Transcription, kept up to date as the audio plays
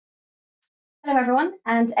Hello everyone,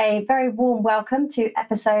 and a very warm welcome to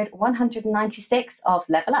episode 196 of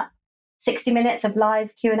Level Up, 60 minutes of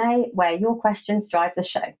live Q&A where your questions drive the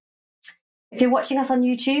show. If you're watching us on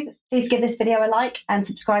YouTube, please give this video a like and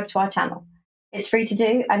subscribe to our channel. It's free to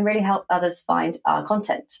do and really help others find our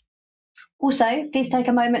content. Also, please take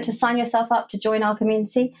a moment to sign yourself up to join our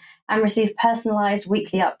community and receive personalised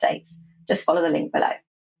weekly updates. Just follow the link below.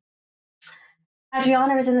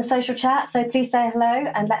 Adriana is in the social chat, so please say hello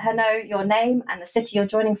and let her know your name and the city you're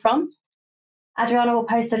joining from. Adriana will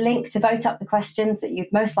post a link to vote up the questions that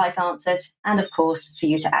you'd most like answered, and of course, for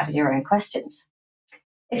you to add your own questions.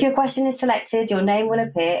 If your question is selected, your name will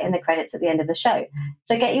appear in the credits at the end of the show,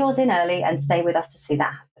 so get yours in early and stay with us to see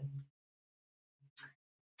that happen.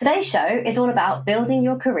 Today's show is all about building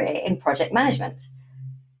your career in project management.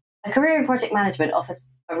 A career in project management offers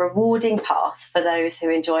a rewarding path for those who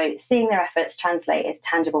enjoy seeing their efforts translate into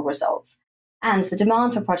tangible results. And the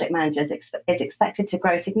demand for project managers is expected to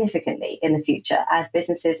grow significantly in the future as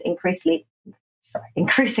businesses increasingly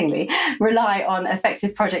rely on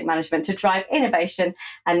effective project management to drive innovation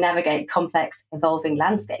and navigate complex, evolving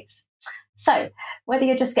landscapes. So, whether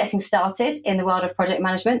you're just getting started in the world of project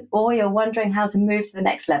management or you're wondering how to move to the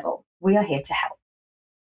next level, we are here to help.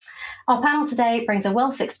 Our panel today brings a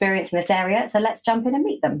wealth of experience in this area, so let's jump in and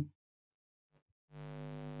meet them.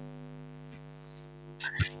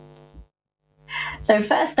 So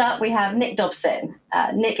first up, we have Nick Dobson.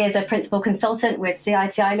 Nick is a principal consultant with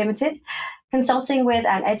CITI Limited, consulting with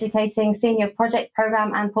and educating senior project,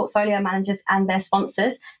 program and portfolio managers and their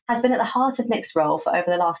sponsors has been at the heart of Nick's role for over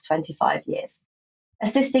the last 25 years.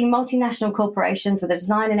 Assisting multinational corporations with the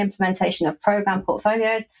design and implementation of program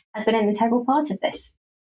portfolios has been an integral part of this.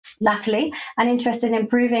 Latterly, an interest in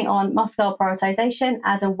improving on Moscow prioritization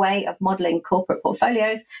as a way of modelling corporate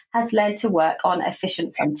portfolios has led to work on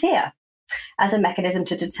Efficient Frontier as a mechanism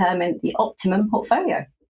to determine the optimum portfolio.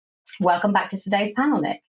 Welcome back to today's panel,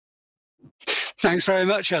 Nick. Thanks very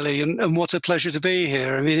much, Ellie, and what a pleasure to be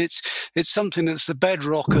here. I mean, it's something that's the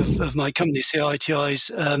bedrock of my company, CITI's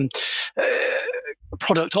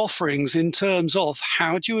product offerings in terms of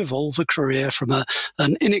how do you evolve a career from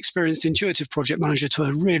an inexperienced intuitive project manager to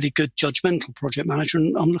a really good judgmental project manager,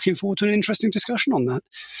 and I'm looking forward to an interesting discussion on that.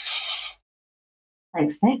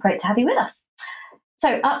 Thanks, Nick. Great to have you with us.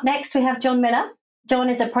 So up next, we have John Millar. John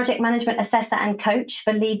is a project management assessor and coach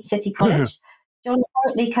for Leeds City College. John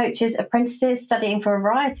currently coaches apprentices studying for a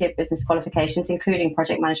variety of business qualifications, including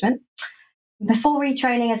project management. Before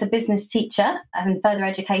retraining as a business teacher and further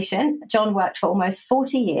education, John worked for almost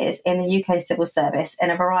 40 years in the UK civil service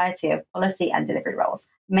in a variety of policy and delivery roles,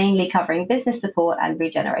 mainly covering business support and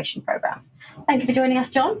regeneration programmes. Thank you for joining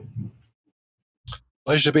us, John.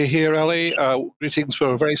 Pleasure to be here, Ellie. Greetings from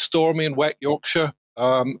a very stormy and wet Yorkshire.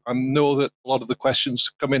 I know that a lot of the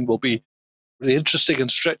questions come in will be really interesting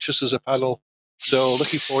and stretch us as a panel. So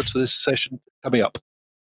looking forward to this session coming up.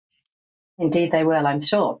 Indeed they will, I'm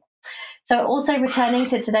sure. So also returning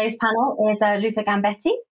to today's panel is Luca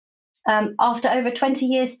Gambetti. After over 20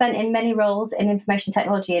 years spent in many roles in information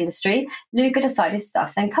technology industry, Luca decided to start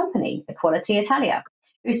his own company, Equality Italia,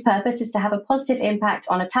 whose purpose is to have a positive impact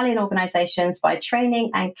on Italian organisations by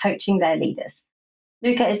training and coaching their leaders.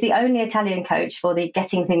 Luca is the only Italian coach for the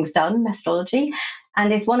Getting Things Done methodology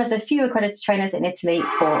and is one of the few accredited trainers in Italy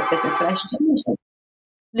for business relationship management.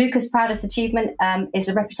 Luca's proudest achievement is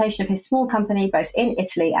the reputation of his small company, both in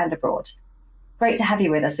Italy and abroad. Great to have you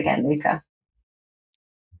with us again, Luca.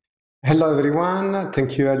 Hello, everyone.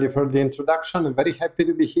 Thank you, Ellie, for the introduction. I'm very happy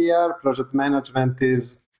to be here. Project management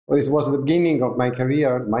it was the beginning of my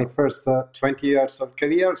career, my first 20 years of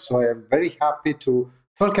career. So I am very happy to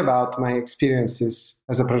talk about my experiences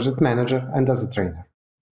as a project manager and as a trainer.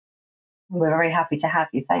 We're very happy to have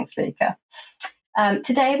you. Thanks, Luca.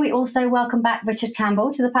 Today, we also welcome back Richard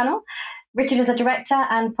Campbell to the panel. Richard is a director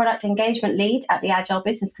and product engagement lead at the Agile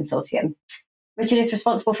Business Consortium. Richard is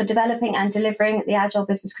responsible for developing and delivering the Agile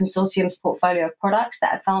Business Consortium's portfolio of products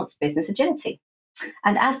that advance business agility.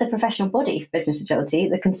 And as the professional body for business agility,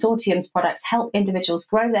 the consortium's products help individuals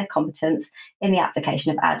grow their competence in the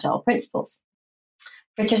application of Agile principles.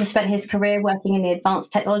 Richard has spent his career working in the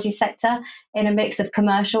advanced technology sector in a mix of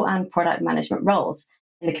commercial and product management roles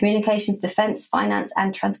in the communications, defence, finance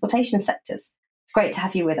and transportation sectors. It's great to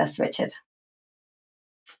have you with us, Richard.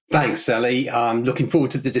 Thanks, Ellie. I'm looking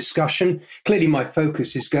forward to the discussion. Clearly, my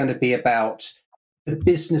focus is going to be about the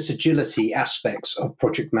business agility aspects of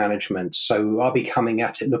project management. So I'll be coming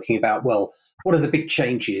at it looking about, well, what are the big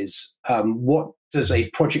changes? What does a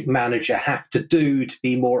project manager have to do to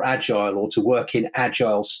be more agile or to work in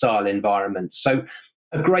agile style environments? So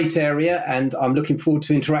a great area, and I'm looking forward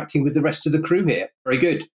to interacting with the rest of the crew here. Very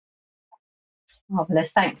good.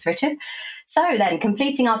 Marvellous. Thanks, Richard. So then,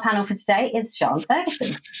 completing our panel for today is Sian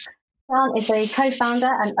Ferguson. Sian is a co-founder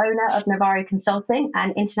and owner of Navari Consulting,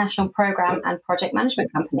 an international program and project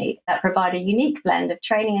management company that provide a unique blend of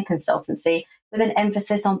training and consultancy with an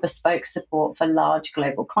emphasis on bespoke support for large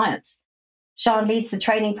global clients. Sian leads the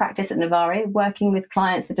training practice at Navari, working with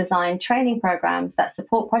clients to design training programs that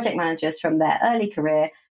support project managers from their early career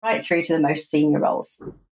right through to the most senior roles.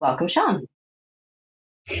 Welcome, Sian.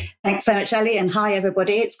 Thanks so much, Ellie, and hi,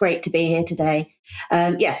 everybody. It's great to be here today.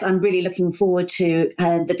 Yes, I'm really looking forward to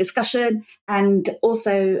the discussion and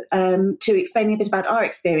also to explaining a bit about our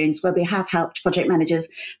experience where we have helped project managers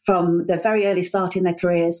from the very early start in their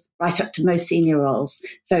careers right up to most senior roles.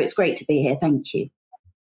 So it's great to be here. Thank you.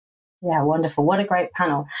 Yeah, wonderful. What a great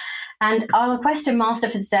panel. And our question master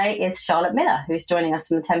for today is Charlotte Millar, who's joining us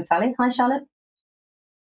from the Thames Valley. Hi, Charlotte.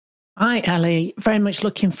 Hi, Ellie. Very much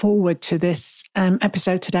looking forward to this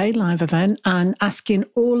episode today, live event, and asking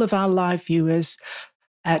all of our live viewers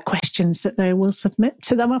questions that they will submit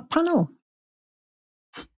to our panel.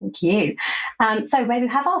 Thank you. So maybe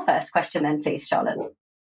have our first question then, please, Charlotte.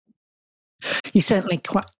 You certainly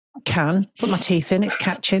can. Put my teeth in, it's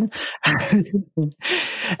catching.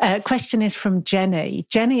 Question is from Jenny.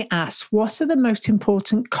 Jenny asks, what are the most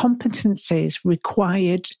important competencies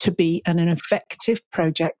required to be an effective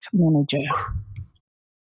project manager?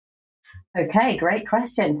 Okay, great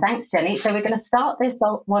question. Thanks, Jenny. So we're going to start this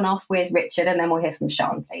one off with Richard and then we'll hear from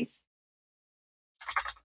Sian, please.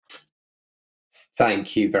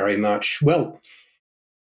 Thank you very much. Well,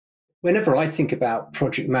 whenever I think about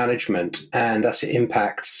project management and as it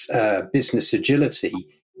impacts business agility,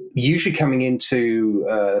 usually coming into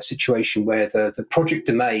a situation where the project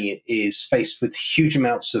domain is faced with huge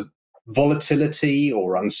amounts of volatility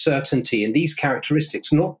or uncertainty, and these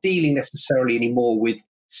characteristics, not dealing necessarily anymore with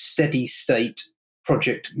steady state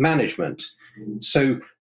project management. So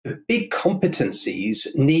the big competencies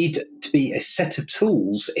need to be a set of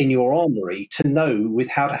tools in your armory to know with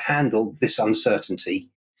how to handle this uncertainty.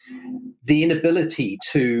 The inability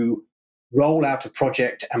to roll out a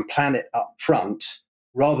project and plan it up front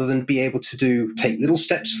rather than be able to take little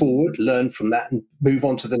steps forward, learn from that and move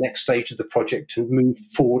on to the next stage of the project and move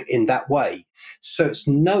forward in that way. So it's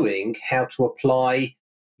knowing how to apply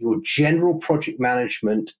your general project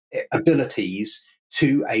management abilities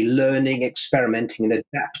to a learning, experimenting and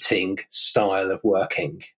adapting style of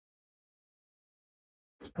working.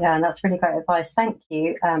 Yeah, and that's really great advice. Thank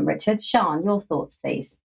you, Richard. Sian, your thoughts,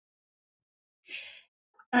 please.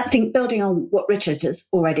 I think building on what Richard has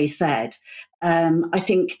already said, I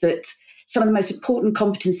think that some of the most important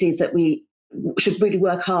competencies that we should really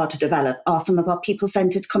work hard to develop are some of our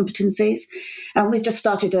people-centered competencies. And we've just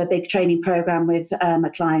started a big training program with a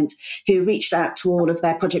client who reached out to all of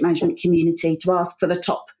their project management community to ask for the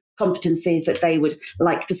top competencies that they would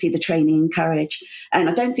like to see the training encourage. And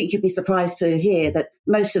I don't think you'd be surprised to hear that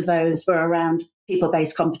most of those were around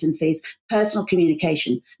people-based competencies, personal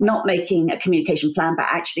communication, not making a communication plan, but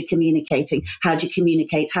actually communicating. How do you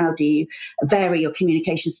communicate? How do you vary your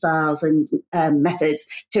communication styles and methods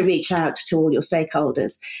to reach out to all your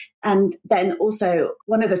stakeholders? And then also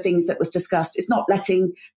one of the things that was discussed is not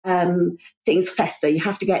letting things fester. You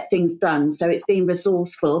have to get things done. So it's being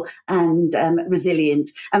resourceful and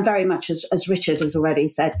resilient. And very much as Richard has already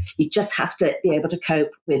said, you just have to be able to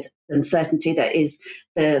cope with the uncertainty that is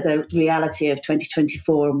the reality of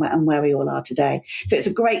 2024 and where we all are today. So it's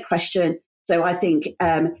a great question. So I think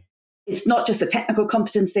it's not just the technical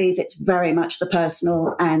competencies, it's very much the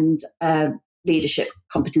personal and leadership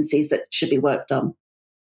competencies that should be worked on.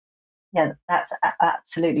 Yeah, that's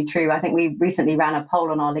absolutely true. I think we recently ran a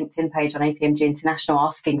poll on our LinkedIn page on APMG International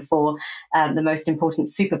asking for the most important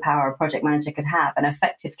superpower a project manager could have, and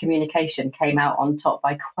effective communication came out on top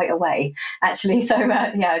by quite a way, actually. So,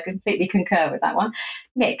 yeah, I completely concur with that one.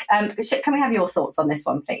 Nick, can we have your thoughts on this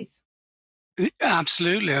one, please?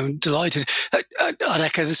 Absolutely. I'm delighted. I'd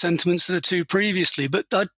echo the sentiments of the two previously, but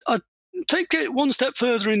I'd take it one step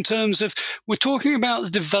further in terms of we're talking about the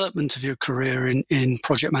development of your career in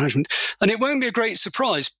project management. And it won't be a great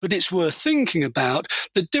surprise, but it's worth thinking about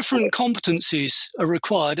that different competencies are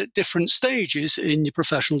required at different stages in your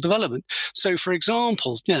professional development. So, for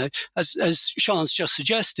example, as Sian's just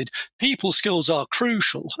suggested, people skills are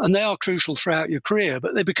crucial, and they are crucial throughout your career,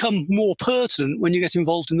 but they become more pertinent when you get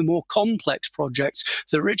involved in the more complex projects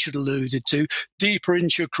that Richard alluded to, deeper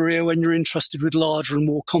into your career when you're entrusted with larger and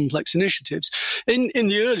more complex initiatives. In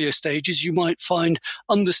the earlier stages, you might find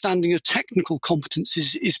understanding of technical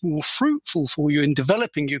competencies is more fruitful for you in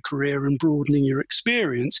developing your career and broadening your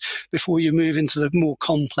experience before you move into the more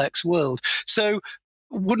complex world. So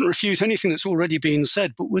wouldn't refute anything that's already been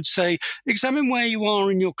said, but would say, examine where you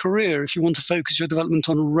are in your career if you want to focus your development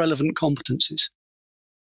on relevant competencies.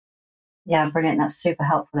 Yeah, brilliant. That's super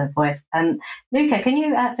helpful advice. Luca, can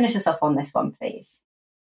you finish us off on this one, please?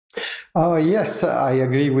 Yes, I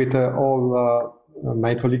agree with all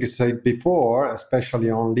my colleagues said before,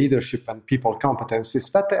 especially on leadership and people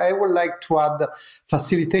competencies, but I would like to add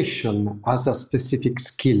facilitation as a specific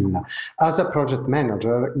skill. As a project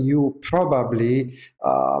manager, you probably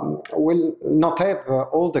will not have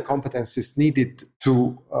all the competencies needed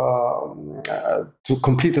to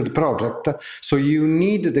complete the project, so you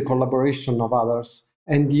need the collaboration of others,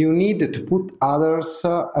 and you need to put others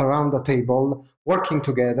around the table, working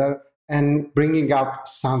together and bringing up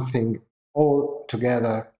something all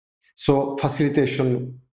together. So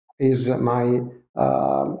facilitation is my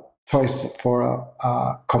choice for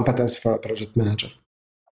a competence for a project manager.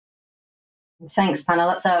 Thanks, panel.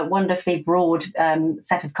 That's a wonderfully broad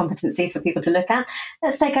set of competencies for people to look at.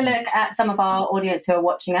 Let's take a look at some of our audience who are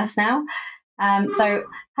watching us now. So,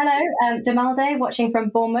 hello, Damalde, watching from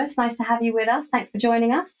Bournemouth. Nice to have you with us. Thanks for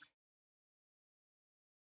joining us.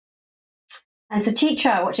 And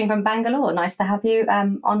Suchitra, watching from Bangalore. Nice to have you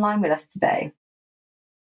online with us today.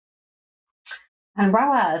 And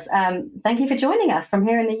Rawaz, thank you for joining us from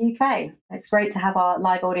here in the UK. It's great to have our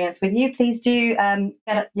live audience with you. Please do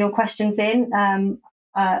get your questions in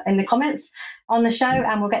the comments on the show,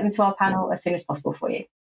 and we'll get them to our panel as soon as possible for you.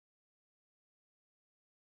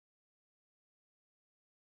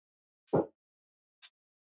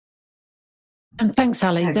 And thanks,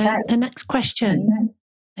 Ali. Okay. The next question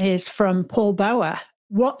is from Paul Bauer.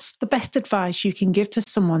 What's the best advice you can give to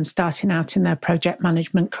someone starting out in their project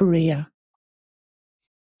management career?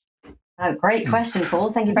 Great question,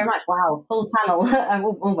 Paul. Thank you very much. Wow, full panel,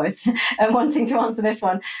 almost, wanting to answer this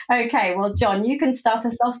one. Okay, well, John, you can start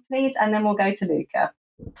us off, please, and then we'll go to Luca.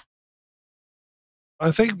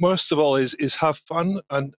 I think most of all is have fun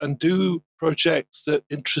and do projects that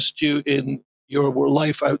interest you in your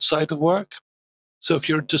life outside of work. So if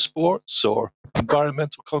you're into sports or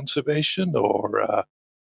environmental conservation or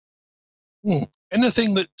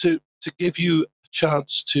anything that to give you a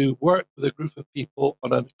chance to work with a group of people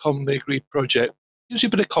on a commonly agreed project gives you a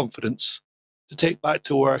bit of confidence to take back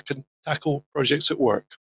to work and tackle projects at work.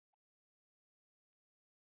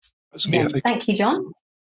 That's me, I think. Thank you, John.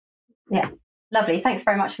 Yeah, lovely. Thanks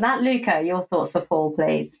very much for that. Luca, your thoughts for Paul,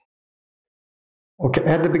 please. Okay,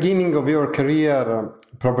 at the beginning of your career,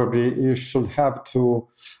 probably you should have to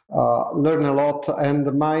learn a lot.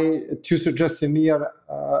 And my two suggestions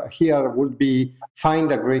here would be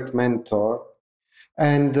find a great mentor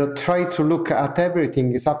and try to look at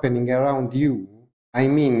everything is happening around you. I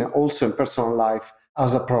mean, also in personal life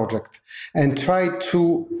as a project, and try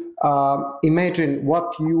to imagine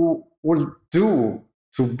what you will do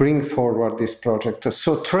to bring forward this project.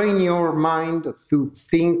 So train your mind to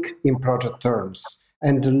think in project terms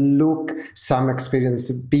and look some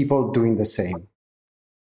experienced people doing the same.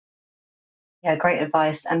 Yeah, great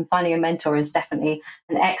advice. And finding a mentor is definitely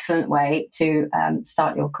an excellent way to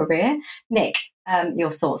start your career. Nick,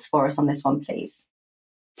 your thoughts for us on this one, please.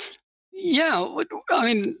 Yeah, I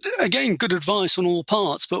mean, again, good advice on all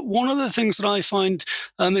parts. But one of the things that I find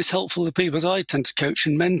is helpful to people that I tend to coach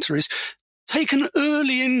and mentor is take an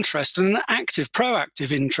early interest and an active,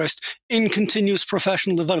 proactive interest in continuous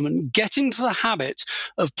professional development. Get into the habit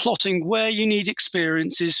of plotting where you need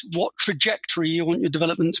experiences, what trajectory you want your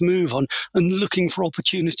development to move on, and looking for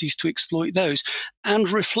opportunities to exploit those, and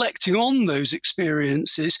reflecting on those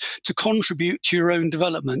experiences to contribute to your own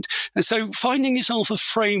development. And so finding yourself a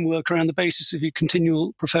framework around the basis of your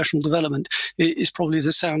continual professional development is probably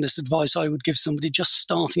the soundest advice I would give somebody just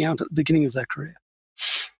starting out at the beginning of their career.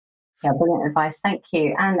 Yeah, brilliant advice. Thank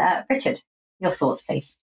you. And Richard, your thoughts,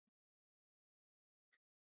 please.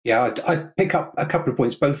 Yeah, I'd pick up a couple of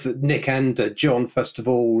points, both that Nick and John, first of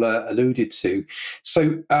all, alluded to.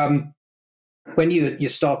 So when you're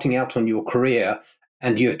starting out on your career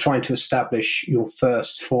and you're trying to establish your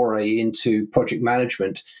first foray into project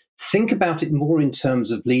management, think about it more in terms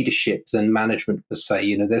of leadership than management per se.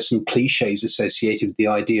 You know, there's some cliches associated with the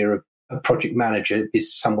idea of a project manager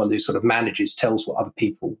is someone who sort of manages, tells what other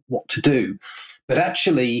people what to do. But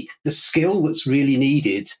actually, the skill that's really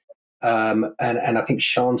needed, and I think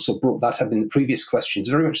Sian sort of brought that up in the previous questions,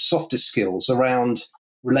 very much softer skills around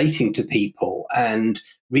relating to people and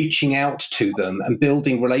reaching out to them and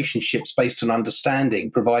building relationships based on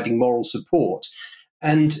understanding, providing moral support.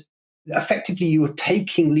 And effectively, you are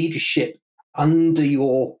taking leadership under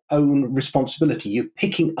your own responsibility. You're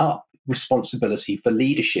picking up responsibility for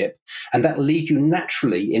leadership, and that will lead you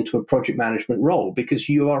naturally into a project management role because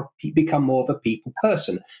you become more of a people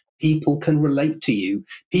person. People can relate to you.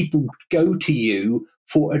 People go to you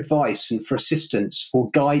for advice and for assistance, for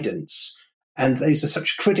guidance. And these are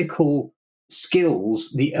such critical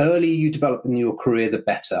skills. The earlier you develop in your career, the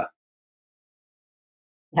better.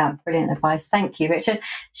 Yeah, brilliant advice. Thank you, Richard.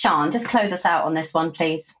 Sian, just close us out on this one,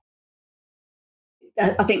 please.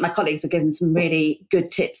 I think my colleagues have given some really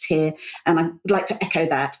good tips here, and I would like to echo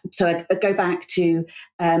that. So I go back to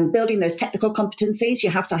building those technical competencies. You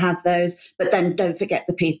have to have those, but then don't forget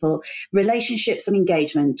the people. Relationships and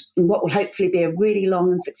engagement in what will hopefully be a really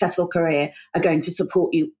long and successful career are going to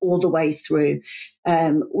support you all the way through.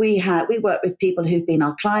 We work with people who've been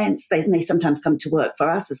our clients. They sometimes come to work for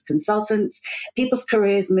us as consultants. People's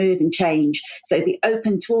careers move and change, so be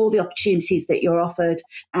open to all the opportunities that you're offered,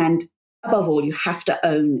 and above all, you have to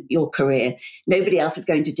own your career. Nobody else is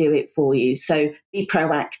going to do it for you. So be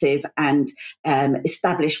proactive and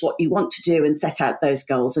establish what you want to do and set out those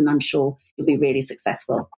goals. And I'm sure you'll be really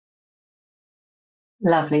successful.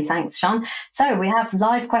 Lovely. Thanks, Sian. So we have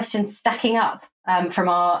live questions stacking up from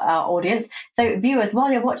our audience. So viewers,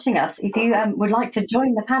 while you're watching us, if you would like to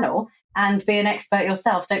join the panel and be an expert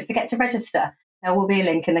yourself, don't forget to register. There will be a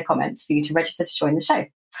link in the comments for you to register to join the show.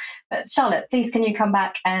 But Charlotte, please, can you come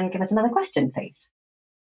back and give us another question, please?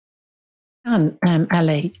 And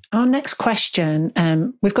Ellie, our next question,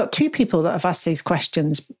 we've got two people that have asked this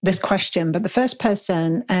question, but the first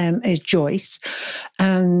person is Joyce.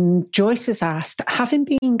 And Joyce has asked, having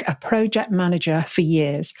been a project manager for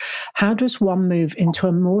years, how does one move into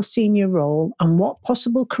a more senior role, and what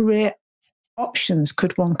possible career options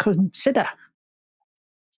could one consider?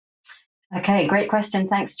 Okay, great question.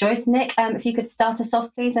 Thanks, Joyce. Nick, if you could start us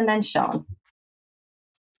off, please, and then Sian.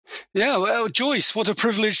 Yeah, well, Joyce, what a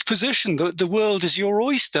privileged position. The world is your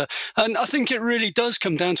oyster. And I think it really does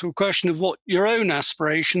come down to a question of what your own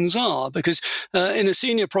aspirations are, because in a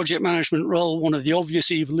senior project management role, one of the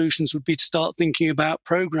obvious evolutions would be to start thinking about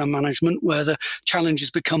program management, where the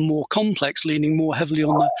challenges become more complex, leaning more heavily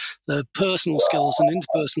on the personal skills and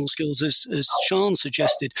interpersonal skills, as Sian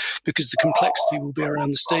suggested, because the complexity will be around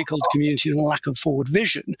the stakeholder community and the lack of forward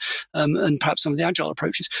vision, and perhaps some of the agile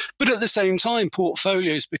approaches. But at the same time,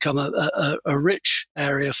 portfolios become a rich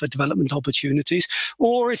area for development opportunities.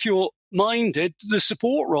 Or if you're minded, the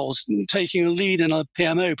support roles, taking a lead in a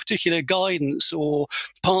PMO, particular guidance or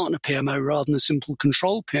partner PMO rather than a simple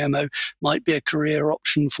control PMO, might be a career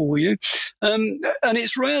option for you. And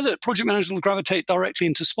it's rare that project managers will gravitate directly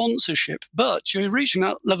into sponsorship, but you're reaching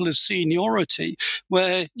that level of seniority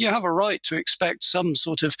where you have a right to expect some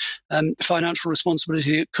sort of financial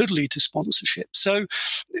responsibility that could lead to sponsorship. So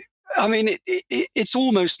I mean, it's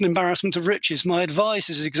almost an embarrassment of riches. My advice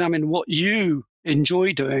is examine what you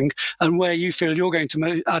enjoy doing and where you feel you're going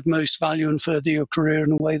to add most value and further your career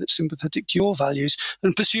in a way that's sympathetic to your values,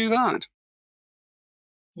 and pursue that.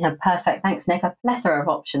 Yeah, perfect. Thanks, Nick. A plethora of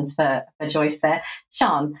options for Joyce there.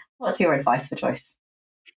 Sian, what's your advice for Joyce?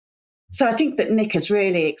 So I think that Nick has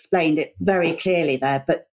really explained it very clearly there,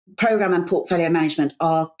 but program and portfolio management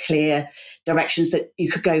are clear directions that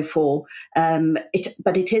you could go for.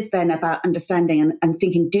 But it is then about understanding and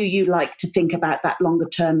thinking, do you like to think about that longer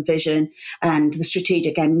term vision and the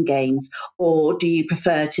strategic end games? Or do you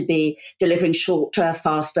prefer to be delivering shorter,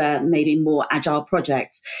 faster, maybe more agile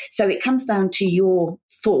projects? So it comes down to your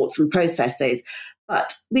thoughts and processes.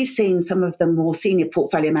 But we've seen some of the more senior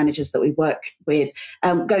portfolio managers that we work with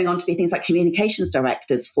going on to be things like communications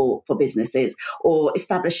directors for businesses, or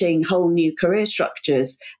establishing whole new career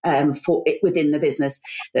structures for it within the business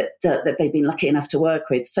that they've been lucky enough to work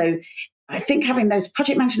with. So I think having those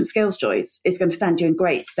project management skills, Joyce, is going to stand you in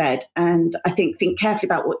great stead. And I think carefully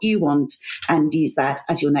about what you want and use that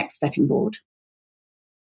as your next stepping board.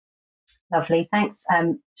 Lovely. Thanks,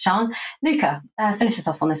 Sian. Luca, finish us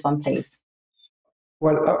off on this one, please.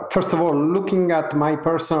 Well, first of all, looking at my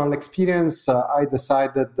personal experience, I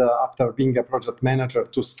decided after being a project manager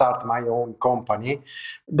to start my own company.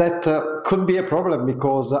 That could be a problem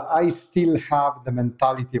because I still have the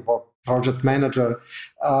mentality of a project manager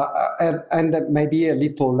and maybe a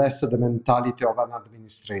little less the mentality of an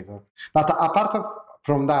administrator. But apart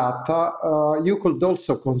from that, you could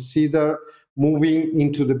also consider moving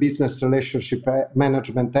into the business relationship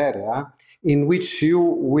management area, in which you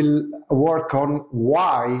will work on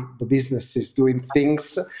why the business is doing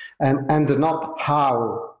things and not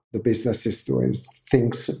how the business is doing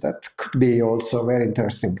things. That could be also very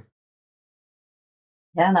interesting.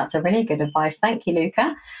 Yeah, that's a really good advice. Thank you,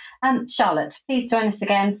 Luca. Um, Charlotte, please join us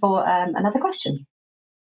again for another question.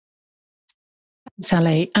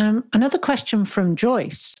 Sally, another question from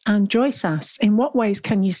Joyce. And Joyce asks, in what ways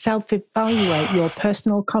can you self-evaluate your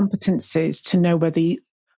personal competencies to know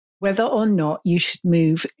whether or not you should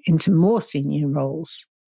move into more senior roles?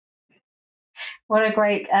 What a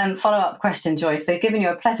great follow-up question, Joyce. They've given you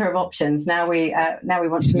a plethora of options. Now we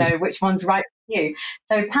want to know which one's right for you.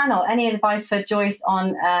 So, panel, any advice for Joyce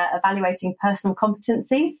on evaluating personal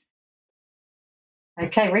competencies?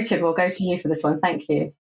 Okay, Richard, we'll go to you for this one. Thank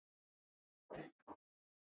you.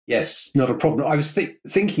 Yes, not a problem. I was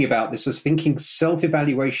thinking about this. I was thinking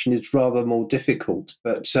self-evaluation is rather more difficult,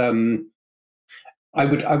 but the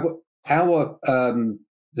Agile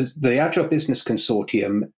Business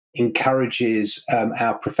Consortium encourages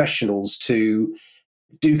our professionals to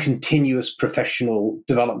do continuous professional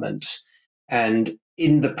development, and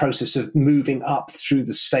in the process of moving up through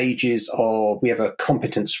the stages of, we have a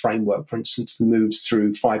competence framework, for instance, that moves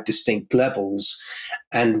through 5 distinct levels,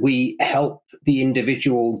 and we help the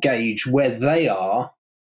individual gauge where they are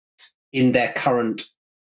in their current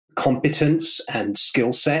competence and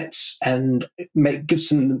skill sets, and give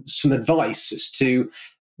some advice as to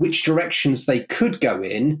which directions they could go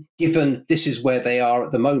in, given this is where they are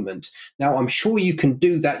at the moment. Now, I'm sure you can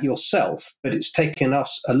do that yourself, but it's taken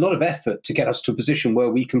us a lot of effort to get us to a position where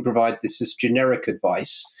we can provide this as generic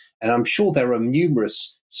advice. And I'm sure there are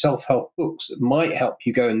numerous self-help books that might help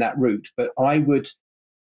you go in that route, but I would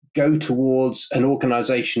go towards an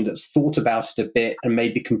organization that's thought about it a bit and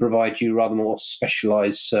maybe can provide you rather more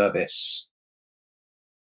specialized service.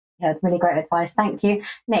 Yeah, really great advice. Thank you.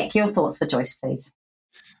 Nick, your thoughts for Joyce, please.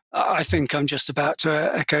 I think I'm just about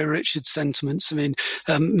to echo Richard's sentiments. I mean,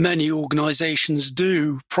 many organizations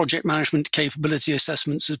do project management capability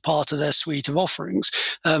assessments as part of their suite of offerings,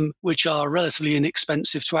 which are relatively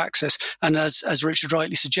inexpensive to access. And as Richard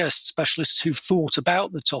rightly suggests, specialists who've thought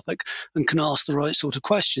about the topic and can ask the right sort of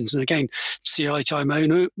questions. And again, CITI, my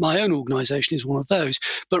own organization, is one of those.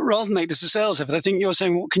 But rather than make this a sales effort, I think you're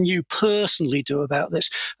saying, what can you personally do about this?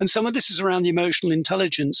 And some of this is around the emotional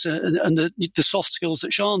intelligence and the soft skills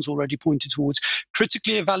that Sian's already pointed towards,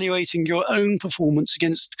 critically evaluating your own performance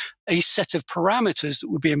against a set of parameters that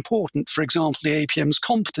would be important, for example, the APM's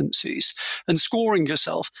competencies, and scoring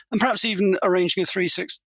yourself, and perhaps even arranging a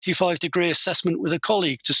 365-degree assessment with a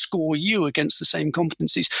colleague to score you against the same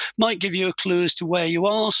competencies might give you a clue as to where you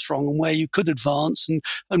are strong and where you could advance and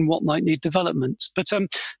what might need development. But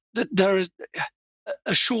there is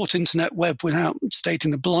a short internet web, without stating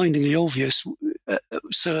the blindingly obvious,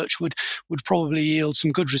 search would probably yield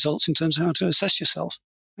some good results in terms of how to assess yourself.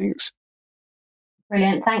 Thanks.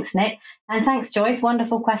 Brilliant. Thanks, Nick. And thanks, Joyce.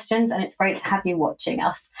 Wonderful questions. And it's great to have you watching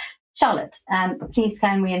us. Charlotte, please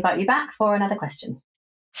can we invite you back for another question?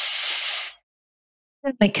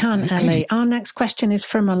 They can, Ellie. Our next question is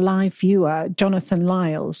from a live viewer, Jonathan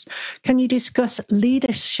Lyles. Can you discuss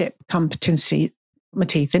leadership competencies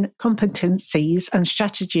and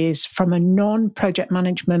strategies from a non-project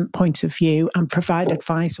management point of view, and provide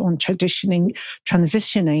advice on transitioning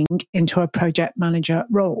into a project manager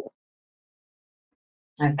role?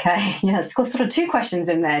 Okay, yeah, it's got sort of 2 questions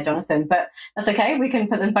in there, Jonathan, but that's okay. We can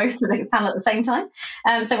put them both to the panel at the same time.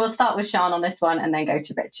 So we'll start with Sian on this one and then go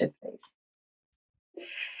to Richard, please.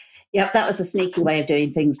 Yep, that was a sneaky way of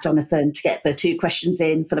doing things, Jonathan, to get the 2 questions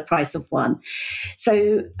in for the price of 1.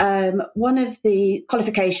 So one of the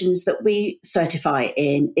qualifications that we certify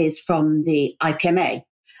in is from the IPMA,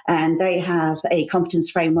 and they have a competence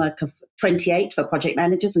framework of 28 for project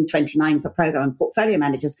managers and 29 for program and portfolio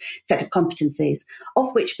managers set of competencies,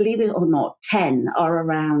 of which, believe it or not, 10 are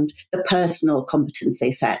around the personal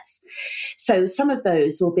competency sets. So some of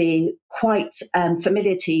those will be quite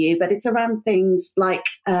familiar to you, but it's around things like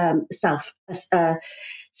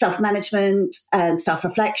self-management,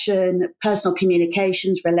 self-reflection, personal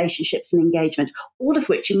communications, relationships and engagement, all of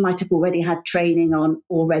which you might have already had training on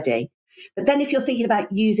already. But then if you're thinking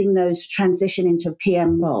about using those to transition into a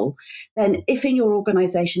PM role, then if in your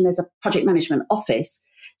organization there's a project management office,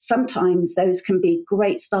 sometimes those can be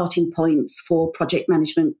great starting points for project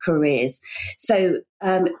management careers. So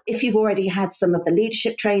if you've already had some of the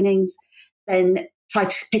leadership trainings, then try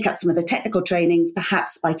to pick up some of the technical trainings,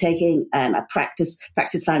 perhaps by taking a practice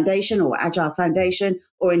foundation or agile foundation,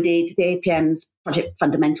 or indeed the APM's project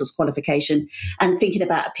fundamentals qualification, and thinking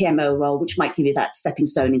about a PMO role, which might give you that stepping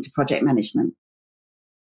stone into project management.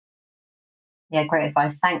 Yeah, great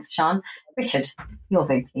advice. Thanks, Sian. Richard, your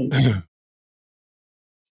vote, please.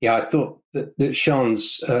 Yeah, I thought that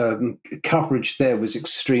Sian's coverage there was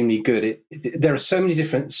extremely good. There are so many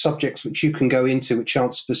different subjects which you can go into which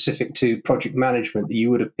aren't specific to project management that you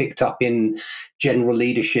would have picked up in general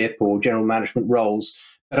leadership or general management roles.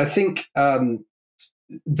 But I think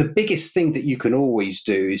the biggest thing that you can always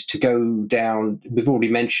do is to go down. We've already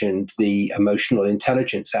mentioned the emotional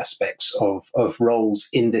intelligence aspects of roles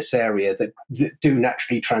in this area that do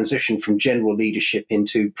naturally transition from general leadership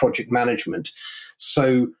into project management.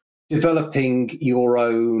 So developing your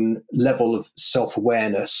own level of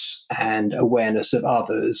self-awareness and awareness of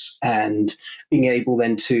others, and being able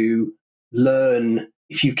then to learn,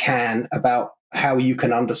 if you can, about how you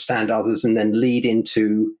can understand others and then lead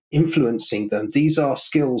into influencing them. These are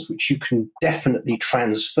skills which you can definitely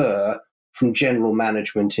transfer from general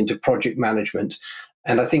management into project management.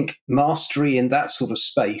 And I think mastery in that sort of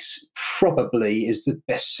space probably is the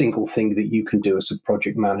best single thing that you can do as a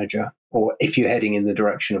project manager, or if you're heading in the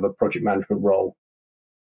direction of a project management role.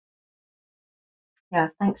 Yeah,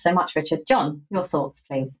 thanks so much, Richard. John, your thoughts,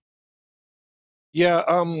 please.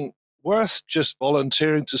 Yeah, worth just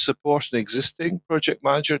volunteering to support an existing project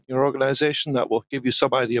manager in your organization. That will give you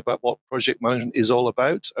some idea about what project management is all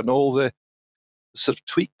about, and all the sort of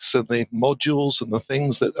tweaks and the modules and the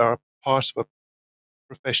things that are part of a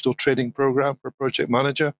professional training program for a project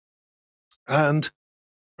manager. And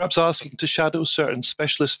perhaps asking to shadow certain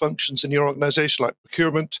specialist functions in your organization, like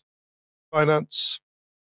procurement, finance,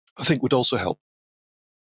 I think would also help.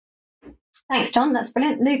 Thanks, John. That's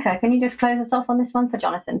brilliant. Luca, can you just close us off on this one for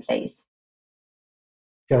Jonathan, please?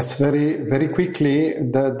 Yes, very, very quickly.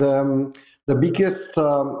 The biggest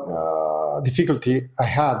difficulty I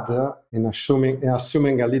had in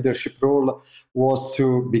assuming a leadership role was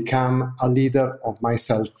to become a leader of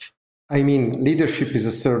myself. I mean, leadership is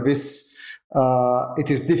a service. It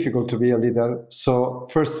is difficult to be a leader. So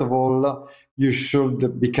first of all, you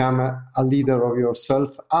should become a leader of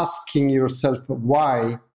yourself, asking yourself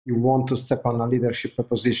why you want to step on a leadership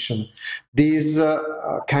position. This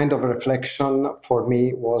kind of reflection for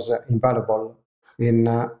me was invaluable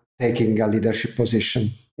in taking a leadership position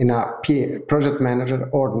in a project manager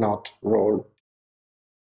or not role.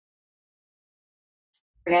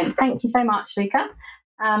 Brilliant. Thank you so much, Luca.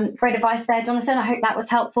 Great advice there, Jonathan. I hope that was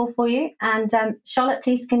helpful for you. And Charlotte,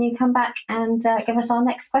 please, can you come back and give us our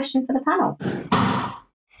next question for the panel?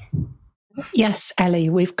 Yes, Ellie,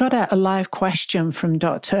 we've got a live question from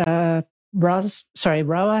Dr. Roaz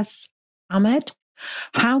Ahmed.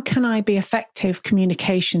 How can I be effective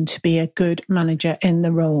communication to be a good manager in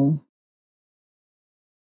the role?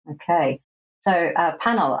 Okay. So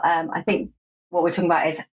panel, I think what we're talking about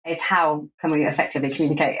is how can we effectively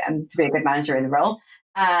communicate to be a good manager in the role.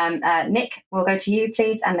 Nick, we'll go to you,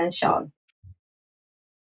 please, and then Sean.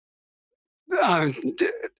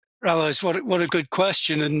 Rawaz, what a good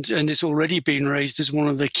question, and it's already been raised as one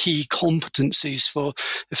of the key competencies for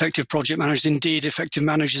effective project managers, indeed effective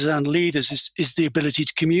managers and leaders, is the ability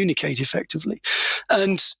to communicate effectively.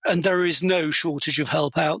 And there is no shortage of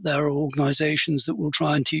help out there, or organizations that will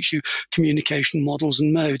try and teach you communication models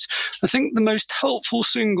and modes. I think the most helpful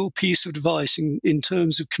single piece of advice in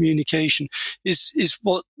terms of communication is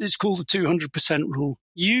what is called the 200% rule.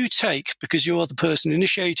 You take, because you are the person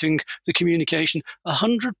initiating the communication,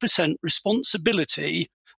 100% responsibility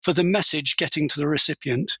for the message getting to the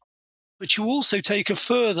recipient. But you also take a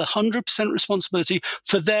further 100% responsibility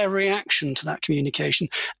for their reaction to that communication.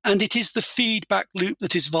 And it is the feedback loop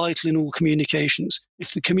that is vital in all communications.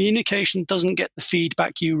 If the communication doesn't get the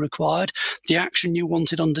feedback you required, the action you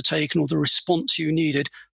wanted undertaken, or the response you needed,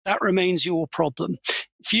 that remains your problem.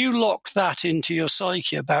 If you lock that into your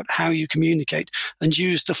psyche about how you communicate and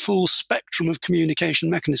use the full spectrum of communication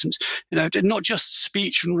mechanisms, not just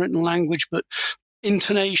speech and written language, but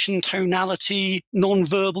intonation, tonality,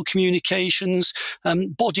 non-verbal communications,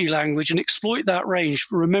 body language, and exploit that range,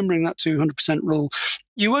 remembering that 200% rule,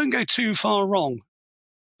 you won't go too far wrong.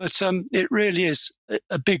 But it really is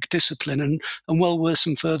a big discipline and well worth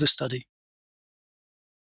some further study.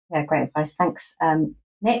 Yeah, great advice. Thanks,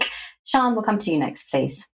 Nick. Sian, we'll come to you next,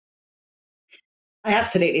 please. I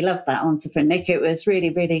absolutely loved that answer from Nick. It was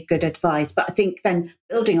really, really good advice. But I think then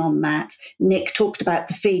building on that, Nick talked about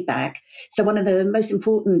the feedback. So one of the most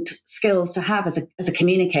important skills to have as a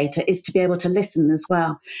communicator is to be able to listen as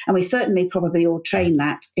well. And we certainly probably all train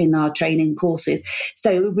that in our training courses.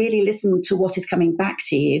 So really listen to what is coming back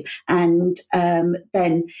to you, and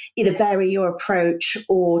then either vary your approach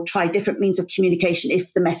or try different means of communication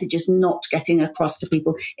if the message is not getting across to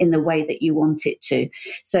people in the way that you want it to.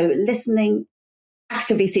 So listening,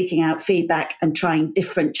 actively seeking out feedback, and trying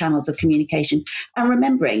different channels of communication, and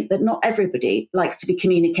remembering that not everybody likes to be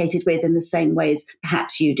communicated with in the same ways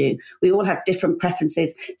perhaps you do. We all have different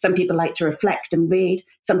preferences. Some people like to reflect and read.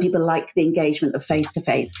 Some people like the engagement of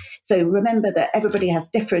face-to-face. So remember that everybody has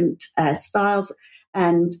different styles,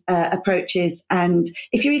 and approaches. And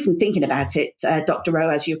if you're even thinking about it, Dr.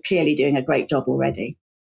 Roaz, you're clearly doing a great job already.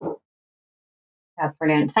 Yeah,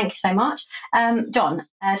 brilliant. Thank you so much. John,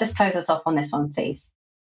 just close us off on this one, please.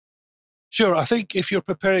 Sure. I think if you're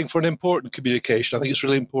preparing for an important communication, I think it's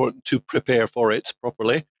really important to prepare for it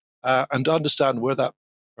properly and to understand where that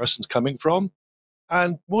person's coming from.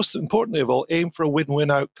 And most importantly of all, aim for a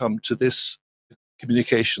win-win outcome to this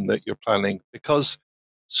communication that you're planning, because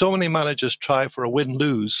so many managers try for a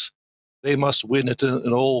win-lose. They must win at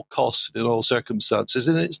all costs, in all circumstances,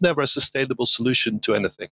 and it's never a sustainable solution to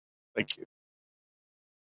anything. Thank you.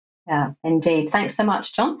 Yeah, indeed. Thanks so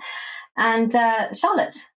much, John. And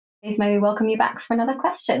Charlotte, please may we welcome you back for another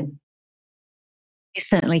question. You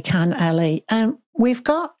certainly can, Ellie. We've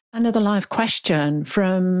got another live question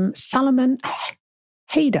from Salomon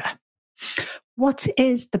Hader. What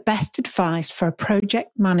is the best advice for a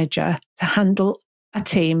project manager to handle a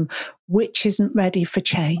team which isn't ready for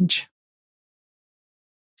change?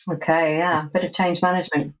 Okay, yeah, bit of change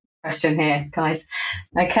management question here, guys.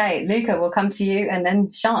 Okay, Luca, we'll come to you, and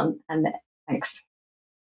then Sian, and thanks.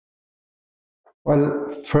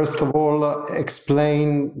 Well, first of all,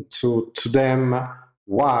 explain to them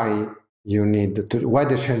why why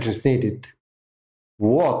the change is needed,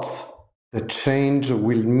 what the change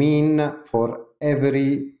will mean for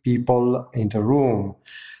every people in the room.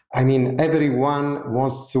 I mean, everyone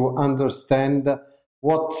wants to understand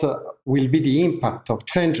what will be the impact of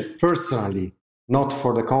change personally, not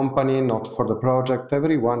for the company, not for the project.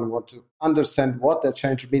 Everyone wants to understand what the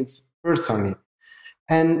change means personally.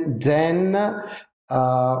 And then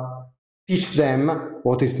teach them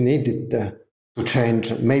what is needed to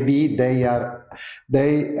change. Maybe they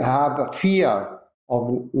have a fear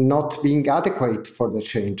of not being adequate for the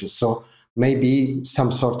changes. So maybe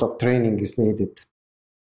some sort of training is needed.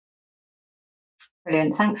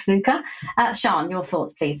 Brilliant. Thanks, Luca. Sian, your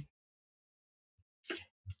thoughts, please.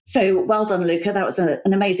 So well done, Luca. That was an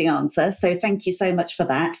amazing answer. So thank you so much for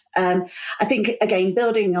that. I think, again,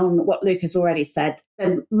 building on what Luca's already said,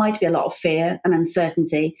 there might be a lot of fear and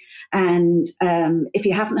uncertainty. And if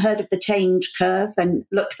you haven't heard of the change curve, then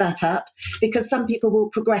look that up, because some people will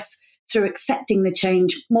progress through accepting the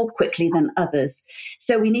change more quickly than others.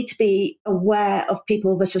 So we need to be aware of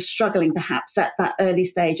people that are struggling perhaps at that early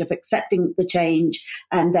stage of accepting the change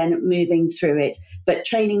and then moving through it. But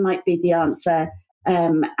training might be the answer.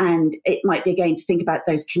 And it might be, again, to think about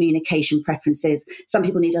those communication preferences. Some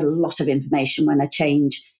people need a lot of information when a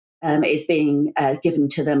change is being given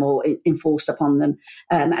to them or enforced upon them.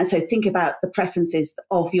 And so think about the preferences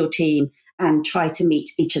of your team and try to meet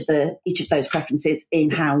each of those preferences in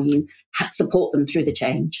how you support them through the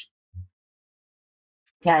change.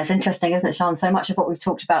 Yeah, it's interesting, isn't it, Sian? So much of what we've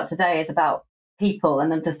talked about today is about people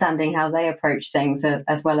and understanding how they approach things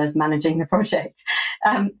as well as managing the project.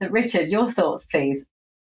 Richard, your thoughts, please.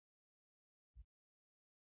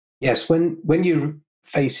 Yes, when you're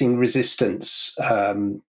facing resistance,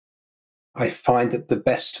 I find that the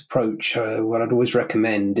best approach, what I'd always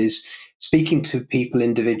recommend, is speaking to people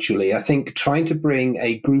individually. I think trying to bring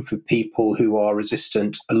a group of people who are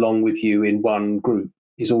resistant along with you in one group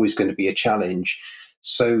is always going to be a challenge.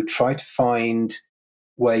 So try to find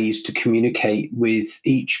ways to communicate with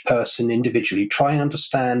each person individually. Try and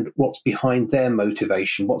understand what's behind their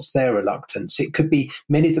motivation, what's their reluctance. It could be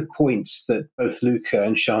many of the points that both Luca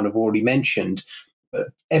and Sian have already mentioned, but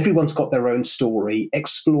everyone's got their own story.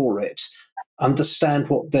 Explore it, understand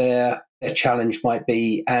what their challenge might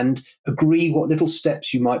be, and agree what little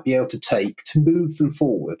steps you might be able to take to move them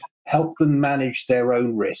forward, help them manage their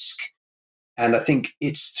own risk. And I think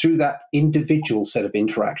it's through that individual set of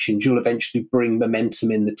interactions you'll eventually bring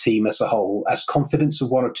momentum in the team as a whole. As confidence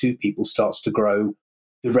of one or two people starts to grow,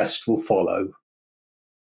 the rest will follow.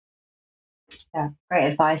 Yeah,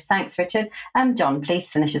 great advice. Thanks, Richard. John, please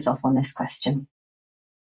finish us off on this question.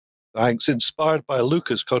 Thanks. Inspired by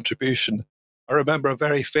Luca's contribution, I remember a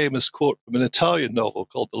very famous quote from an Italian novel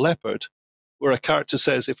called The Leopard, where a character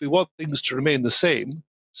says, if we want things to remain the same,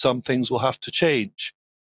 some things will have to change.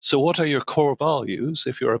 So what are your core values?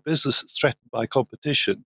 If you're a business that's threatened by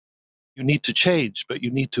competition, you need to change, but you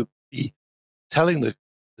need to be telling the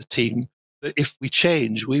team that if we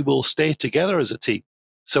change, we will stay together as a team.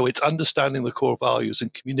 So it's understanding the core values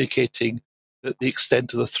and communicating that the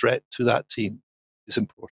extent of the threat to that team is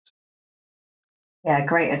important. Yeah,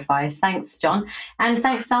 great advice. Thanks, John. And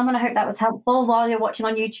thanks, Salman. I hope that was helpful. While you're watching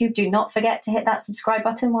on YouTube, do not forget to hit that subscribe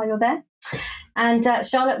button while you're there. And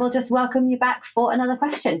Charlotte will just welcome you back for another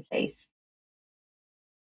question, please.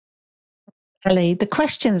 Ellie, the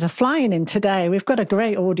questions are flying in today. We've got a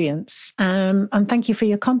great audience, and thank you for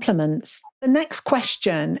your compliments. The next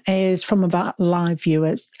question is from our live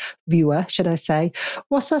viewer, should I say.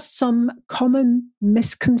 What are some common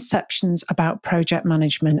misconceptions about project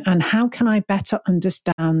management, and how can I better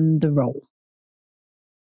understand the role?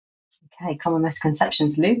 Okay, common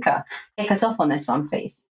misconceptions. Luca, kick us off on this one,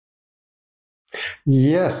 please.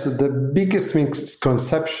 Yes, the biggest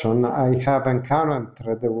misconception I have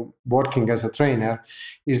encountered working as a trainer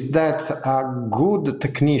is that a good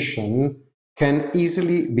technician can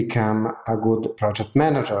easily become a good project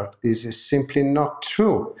manager. This is simply not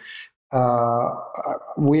true.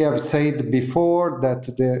 We have said before that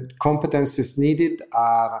the competencies needed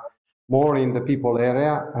are more in the people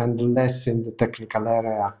area and less in the technical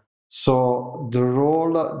area. So the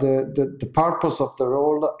role, the purpose of the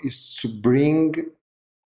role is to bring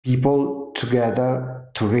people together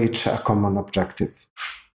to reach a common objective,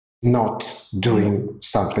 not doing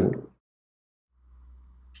something.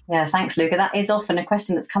 Yeah, thanks, Luca. That is often a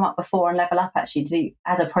question that's come up before on Level Up, actually.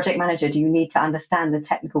 As a project manager, do you need to understand the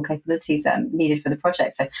technical capabilities needed for the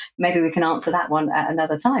project? So maybe we can answer that one at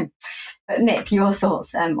another time. But Nick, your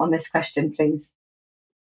thoughts on this question, please.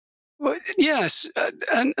 Well, yes,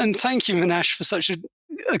 and thank you, Minash, for such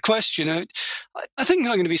a question. I think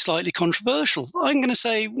I'm going to be slightly controversial. I'm going to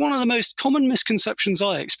say one of the most common misconceptions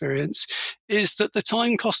I experience is that the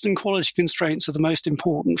time, cost, and quality constraints are the most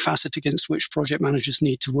important facet against which project managers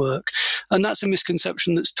need to work. And that's a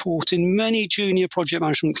misconception that's taught in many junior project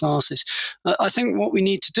management classes. I think what we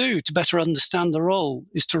need to do to better understand the role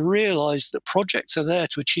is to realize that projects are there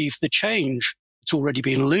to achieve the change it's already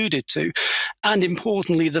been alluded to, and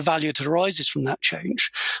importantly, the value that arises from that change.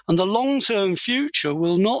 And the long-term future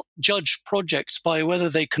will not judge projects by whether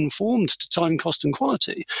they conformed to time, cost, and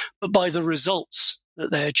quality, but by the results that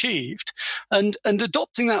they achieved. And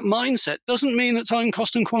adopting that mindset doesn't mean that time,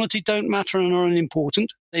 cost, and quality don't matter and are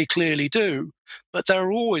unimportant. They clearly do. But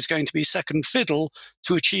they're always going to be second fiddle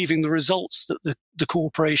to achieving the results that the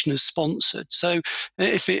corporation has sponsored. So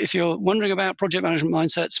if you're wondering about project management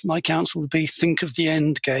mindsets, my counsel would be think of the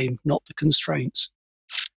end game, not the constraints.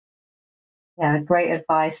 Yeah, great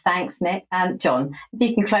advice. Thanks, Nick. John, if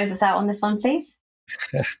you can close us out on this one, please.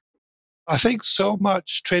 I think so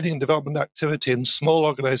much training and development activity in small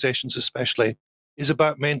organizations especially is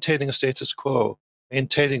about maintaining a status quo,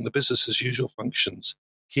 maintaining the business as usual functions,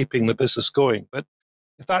 keeping the business going. But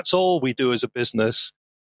if that's all we do as a business,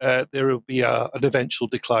 there will be an eventual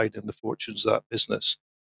decline in the fortunes of that business.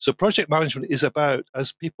 So project management is about,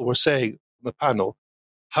 as people were saying on the panel,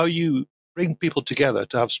 how you bring people together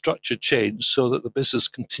to have structured change so that the business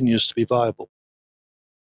continues to be viable.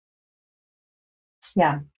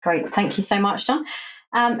 Yeah, great. Thank you so much, John.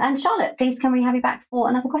 And Charlotte, please, can we have you back for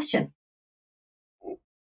another question?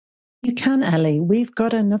 You can, Ellie. We've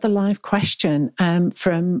got another live question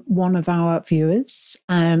from one of our viewers.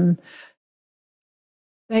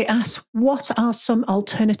 They ask, what are some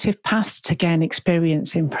alternative paths to gain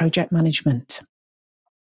experience in project management?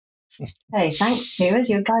 Hey, thanks, viewers.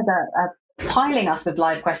 You guys are piling us with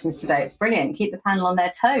live questions today. It's brilliant. Keep the panel on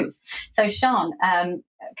their toes. So, Sian,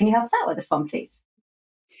 can you help us out with this one, please?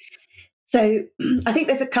 So I think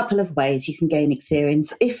there's a couple of ways you can gain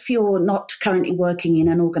experience. If you're not currently working in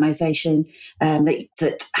an organisation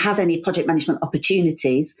that has any project management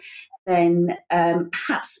opportunities, then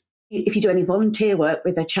perhaps if you do any volunteer work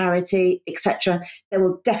with a charity, etc., there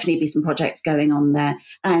will definitely be some projects going on there.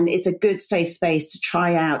 And it's a good, safe space to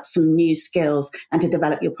try out some new skills and to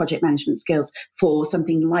develop your project management skills for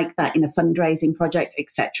something like that in a fundraising project,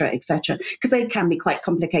 etc., because they can be quite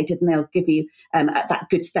complicated and they'll give you that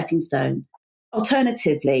good stepping stone.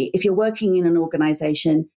 Alternatively, if you're working in an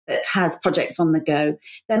organisation that has projects on the go,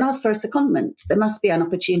 then ask for a secondment. There must be an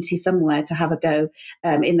opportunity somewhere to have a go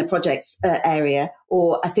in the projects area.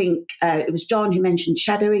 Or I think it was John who mentioned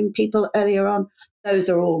shadowing people earlier on. Those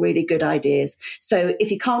are all really good ideas. So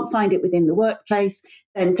if you can't find it within the workplace,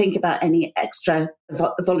 then think about any extra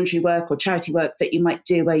voluntary work or charity work that you might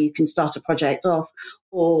do where you can start a project off,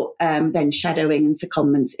 or then shadowing and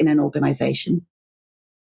secondments in an organisation.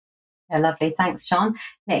 Yeah, lovely. Thanks, Sian.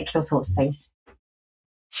 Nick, your thoughts, please.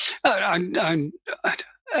 I'm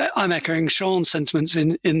echoing Sian's sentiments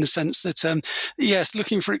in the sense that, yes,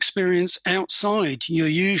 looking for experience outside your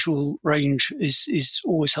usual range is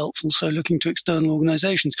always helpful. So looking to external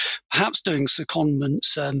organisations, perhaps doing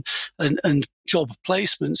secondments and job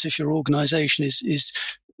placements if your organisation is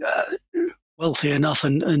wealthy enough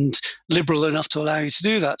and liberal enough to allow you to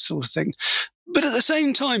do that sort of thing. But at the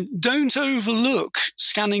same time, don't overlook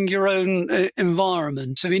scanning your own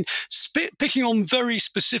environment. I mean, picking on very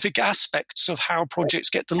specific aspects of how projects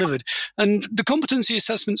get delivered. And the competency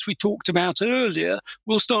assessments we talked about earlier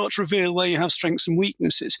will start to reveal where you have strengths and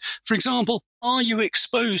weaknesses. For example, are you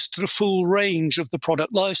exposed to the full range of the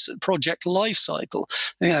project life cycle?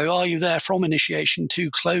 Are you there from initiation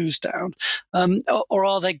to close down? Or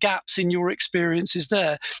are there gaps in your experiences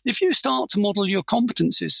there? If you start to model your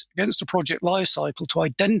competencies against a project life cycle to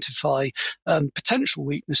identify potential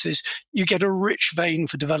weaknesses, you get a rich vein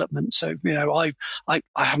for development. So, I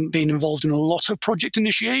haven't been involved in a lot of project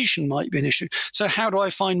initiation might be an issue. So how do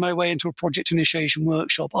I find my way into a project initiation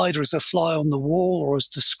workshop, either as a fly on the wall or as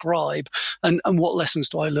the scribe? And what lessons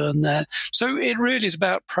do I learn there? So it really is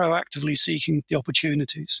about proactively seeking the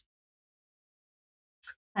opportunities.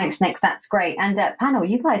 Thanks, Nick. That's great. And panel,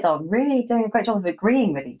 you guys are really doing a great job of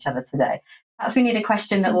agreeing with each other today. Perhaps we need a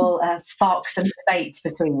question that will spark some debate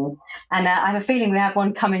between you. And I have a feeling we have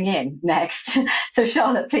one coming in next. So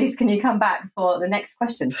Charlotte, please, can you come back for the next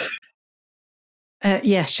question?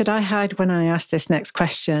 Yeah, should I hide when I ask this next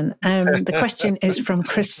question? The question is from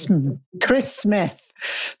Chris Smith.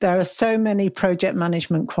 There are so many project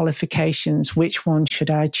management qualifications. Which one should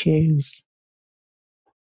I choose?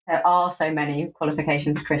 There are so many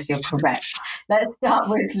qualifications, Chris, you're correct. Let's start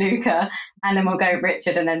with Luca, and then we'll go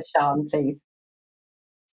Richard and then Sian, please.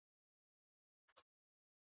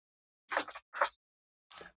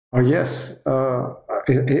 Oh, yes.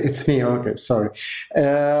 It's me. Okay, sorry.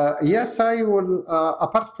 Yes, I will,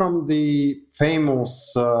 apart from the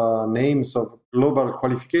famous names of global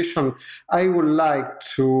qualification, I would like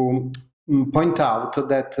to point out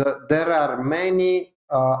that there are many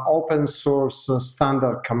open source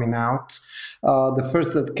standard coming out. The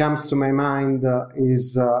first that comes to my mind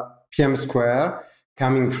is PM Square,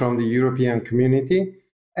 coming from the European community.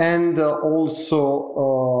 And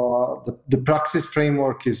also the Praxis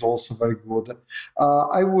framework is also very good.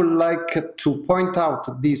 I would like to point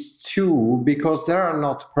out these two because they are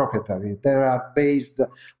not proprietary. They are based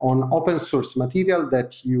on open source material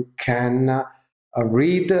that you can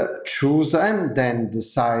read, choose, and then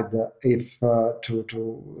decide if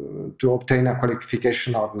to obtain a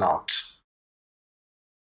qualification or not.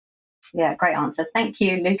 Yeah, great answer. Thank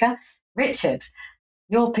you, Luca. Richard,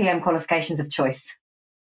 your PM qualifications of choice.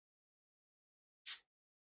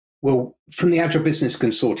 Well, from the Agile Business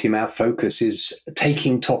Consortium, our focus is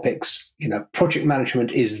taking topics, project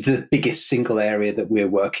management is the biggest single area that we're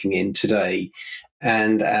working in today.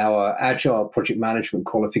 And our Agile project management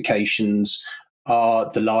qualifications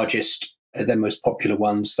are the largest, the most popular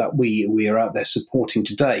ones that we are out there supporting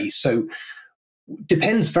today. So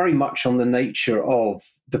depends very much on the nature of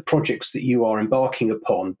the projects that you are embarking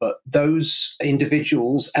upon. But those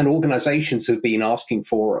individuals and organizations who have been asking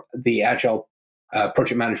for the Agile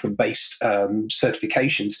project management based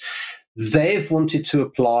certifications, they've wanted to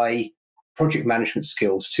apply project management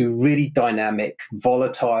skills to really dynamic,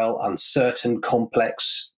 volatile, uncertain,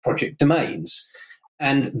 complex project domains.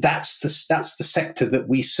 And that's the sector that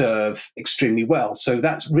we serve extremely well. So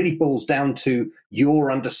that really boils down to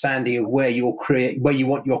your understanding of where you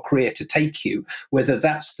want your career to take you, whether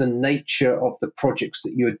that's the nature of the projects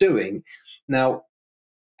that you're doing. Now,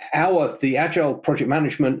 the Agile Project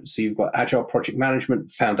Management, so you've got Agile Project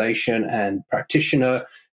Management Foundation and Practitioner,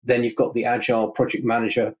 then you've got the Agile Project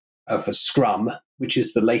Manager for Scrum, which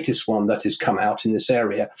is the latest one that has come out in this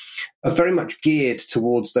area, are very much geared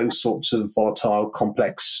towards those sorts of volatile,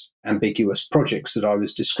 complex, ambiguous projects that I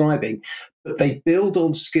was describing. But they build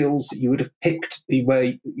on skills that you would have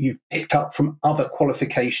where you've picked up from other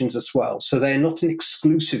qualifications as well. So they're not an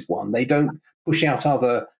exclusive one. They don't push out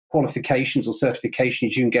other qualifications or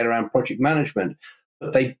certifications you can get around project management,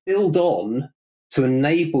 but they build on to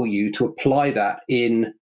enable you to apply that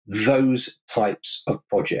in those types of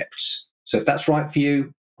projects. So if that's right for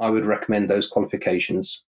you, I would recommend those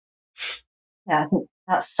qualifications. Yeah, I think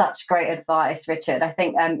that's such great advice, Richard. I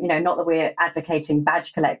think, not that we're advocating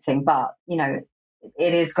badge collecting, but,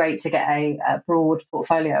 it is great to get a broad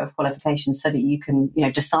portfolio of qualifications so that you can,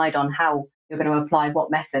 decide on how you're going to apply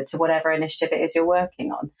what method to whatever initiative it is you're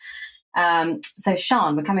working on. So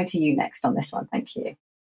Sian, we're coming to you next on this one. Thank you.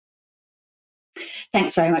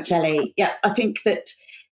 Thanks very much, Ellie. Yeah, I think that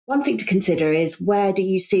one thing to consider is where do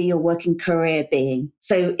you see your working career being?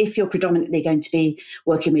 So if you're predominantly going to be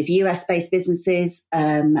working with US-based businesses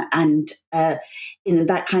and in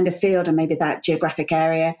that kind of field and maybe that geographic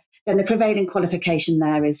area, then the prevailing qualification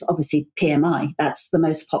there is obviously PMI. That's the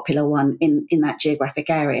most popular one in that geographic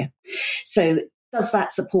area. So Does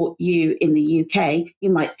that support you in the UK? You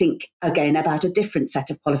might think again about a different set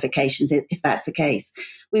of qualifications if that's the case.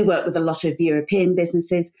 We work with a lot of European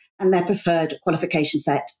businesses, and their preferred qualification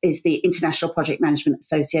set is the International Project Management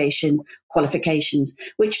Association qualifications,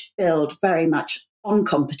 which build very much on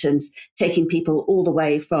competence, taking people all the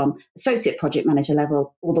way from associate project manager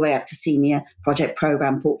level all the way up to senior project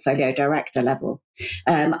program portfolio director level.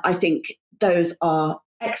 I think those are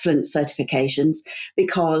excellent certifications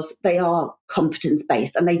because they are competence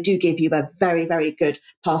based and they do give you a very, very good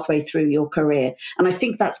pathway through your career. And I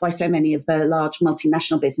think that's why so many of the large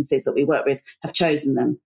multinational businesses that we work with have chosen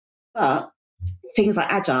them. But things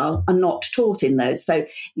like Agile are not taught in those. So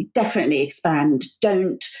you definitely expand.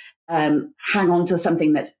 Don't hang on to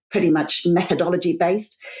something that's pretty much methodology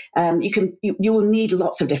based. You will need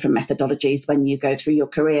lots of different methodologies when you go through your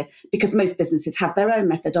career, because most businesses have their own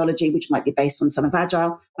methodology, which might be based on some of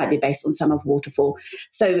Agile, might be based on some of Waterfall.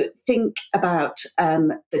 So think about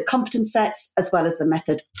the competence sets as well as the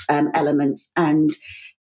method elements. And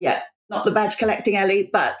yeah, not the badge collecting, Ellie,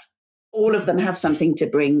 but all of them have something to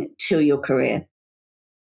bring to your career.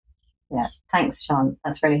 Yeah, thanks, Sean.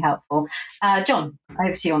 That's really helpful. John,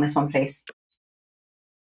 over to you on this one, please.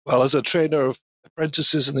 Well, as a trainer of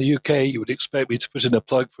apprentices in the UK, you would expect me to put in a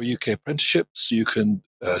plug for UK apprenticeships. You can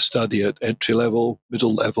study at entry level,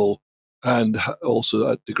 middle level, and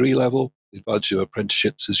also at degree level. The advantage of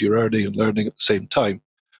apprenticeships is you're earning and learning at the same time.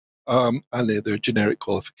 And they're generic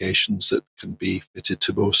qualifications that can be fitted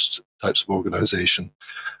to most types of organisation.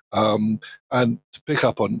 And to pick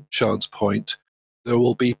up on Sean's point, there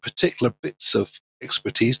will be particular bits of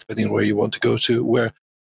expertise, depending on where you want to go to, where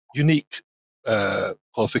unique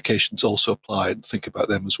qualifications also apply, and think about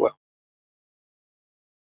them as well.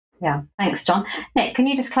 Yeah, thanks, John. Nick, can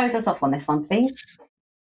you just close us off on this one, please?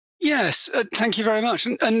 Yes, thank you very much.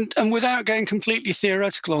 And without going completely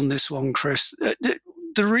theoretical on this one, Chris,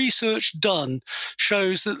 the research done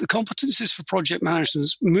shows that the competencies for project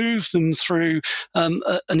management move them through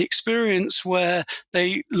an experience where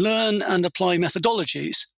they learn and apply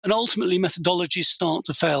methodologies. And ultimately, methodologies start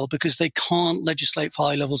to fail because they can't legislate for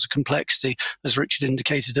high levels of complexity, as Richard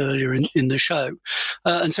indicated earlier in the show.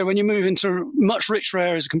 And so when you move into much richer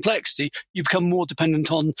areas of complexity, you become more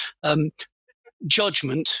dependent on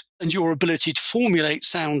judgment and your ability to formulate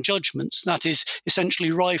sound judgments. That is essentially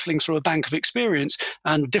rifling through a bank of experience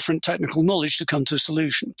and different technical knowledge to come to a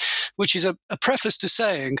solution, which is a preface to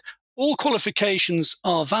saying all qualifications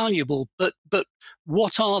are valuable, but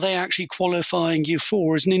what are they actually qualifying you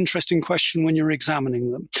for is an interesting question when you're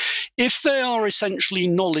examining them. If they are essentially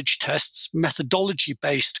knowledge tests,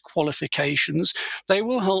 methodology-based qualifications, they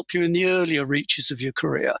will help you in the earlier reaches of your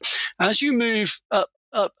career. As you move up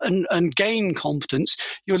and gain competence,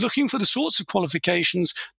 you're looking for the sorts of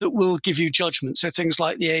qualifications that will give you judgment. So things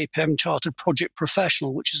like the APM Chartered Project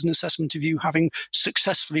Professional, which is an assessment of you having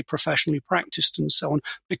successfully professionally practiced and so on,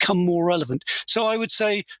 become more relevant. So I would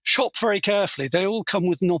say shop very carefully. They all come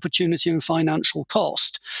with an opportunity and financial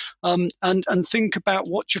cost. And think about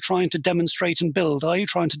what you're trying to demonstrate and build. Are you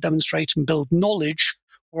trying to demonstrate and build knowledge,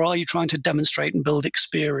 or are you trying to demonstrate and build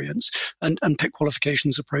experience, and pick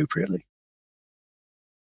qualifications appropriately?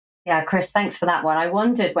 Yeah, Chris, thanks for that one. I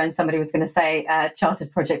wondered when somebody was going to say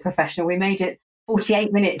Chartered Project Professional. We made it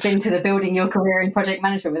 48 minutes into the building your career in project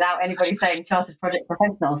management without anybody saying Chartered Project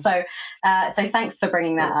Professional. So thanks for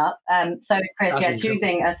bringing that up. So Chris,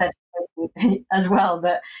 choosing a certification as well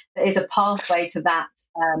that is a pathway to that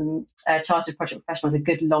Chartered Project Professional is a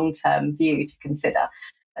good long-term view to consider.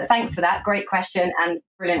 Thanks for that. Great question and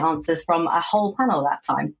brilliant answers from a whole panel that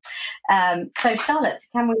time. So Charlotte,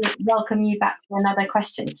 can we welcome you back for another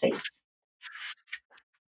question, please?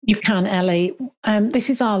 You can, Ellie. This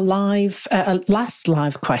is our last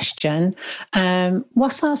live question.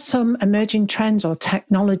 What are some emerging trends or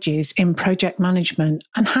technologies in project management,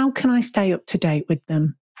 and how can I stay up to date with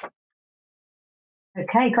them?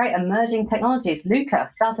 Okay, great. Emerging technologies. Luca,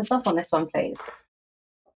 start us off on this one, please.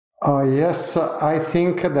 Yes, I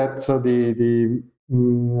think that the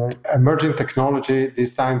emerging technology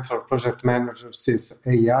this time for project managers is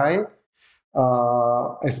AI,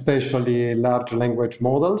 especially large language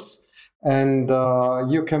models. And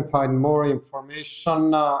you can find more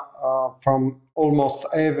information from almost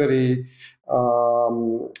every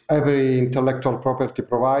intellectual property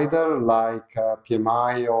provider like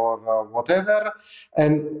PMI or whatever.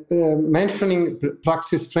 And mentioning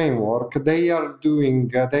Praxis Framework, they are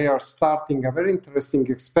starting a very interesting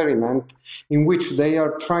experiment in which they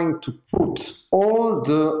are trying to put all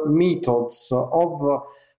the methods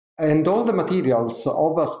and all the materials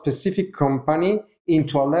of a specific company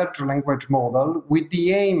into a large language model with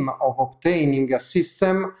the aim of obtaining a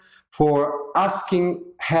system for asking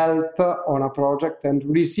help on a project and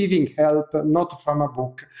receiving help not from a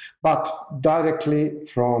book, but directly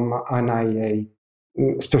from an IA,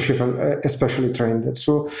 especially trained.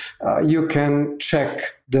 So you can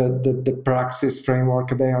check the praxis framework.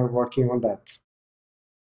 They are working on that.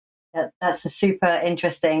 That's a super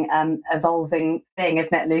interesting, evolving thing,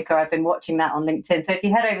 isn't it, Luca? I've been watching that on LinkedIn. So if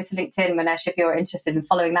you head over to LinkedIn, Manesh, if you're interested in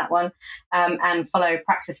following that one, and follow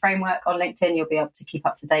Praxis Framework on LinkedIn, you'll be able to keep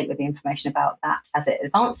up to date with the information about that as it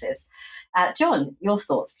advances. John, your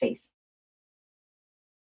thoughts, please.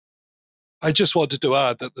 I just wanted to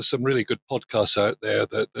add that there's some really good podcasts out there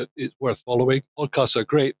that is worth following. Podcasts are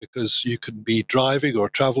great because you can be driving or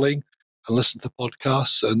traveling and listen to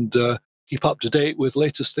podcasts and keep up to date with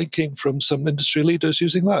latest thinking from some industry leaders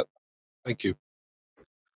using that. Thank you.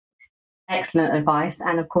 Excellent advice.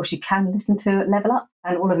 And of course, you can listen to Level Up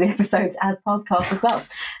and all of the episodes as podcasts as well.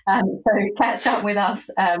 So catch up with us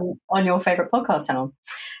on your favourite podcast channel.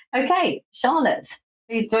 Okay, Charlotte,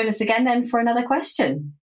 please join us again then for another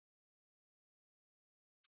question.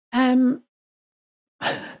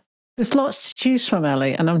 There's lots to choose from,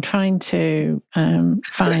 Ellie, and I'm trying to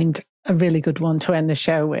find a really good one to end the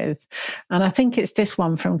show with. And I think it's this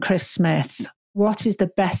one from Chris Smith. What is the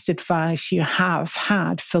best advice you have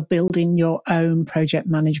had for building your own project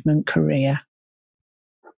management career?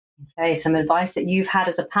 Okay, some advice that you've had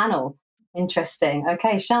as a panel. Interesting.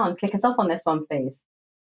 Okay, Sian, kick us off on this one, please.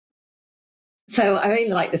 So I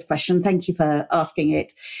really like this question. Thank you for asking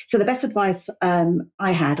it. So the best advice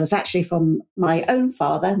I had was actually from my own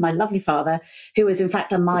father, my lovely father, who was in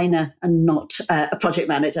fact a miner and not a project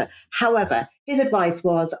manager. However, his advice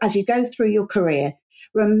was, as you go through your career,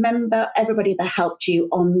 remember everybody that helped you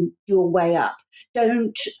on your way up.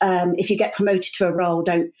 Don't, if you get promoted to a role,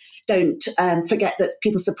 don't forget that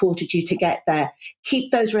people supported you to get there.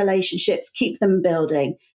 Keep those relationships, keep them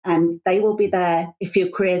building. And they will be there if your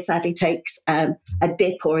career sadly takes a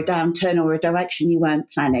dip or a downturn or a direction you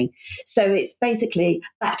weren't planning. So it's basically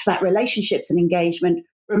back to that relationships and engagement,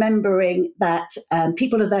 remembering that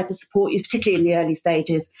people are there to support you, particularly in the early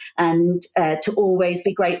stages, and to always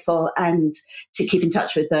be grateful and to keep in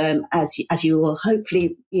touch with them as you will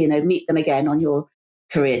hopefully, meet them again on your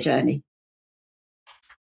career journey.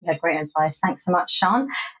 Yeah, great advice. Thanks so much, Sian.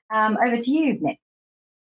 Over to you, Nick.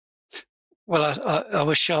 Well, I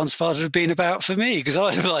wish Sian's father had been about for me, because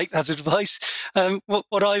I'd have liked that advice.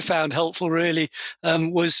 What I found helpful really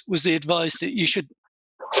was the advice that you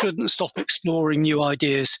shouldn't stop exploring new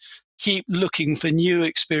ideas. Keep looking for new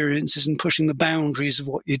experiences and pushing the boundaries of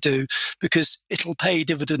what you do, because it'll pay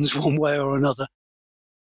dividends one way or another.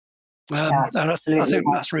 I think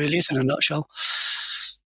that's really it in a nutshell.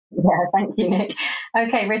 Yeah, thank you, Nick.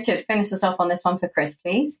 Okay, Richard, finish us off on this one for Chris,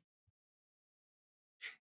 please.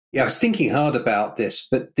 Yeah, I was thinking hard about this,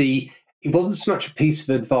 but it wasn't so much a piece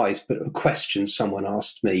of advice, but a question someone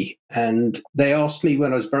asked me. And they asked me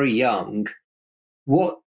when I was very young,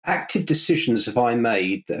 what active decisions have I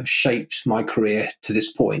made that have shaped my career to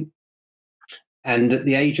this point? And at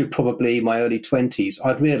the age of probably my early 20s,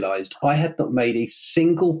 I'd realised I had not made a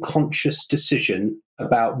single conscious decision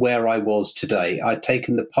about where I was today. I'd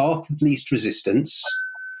taken the path of least resistance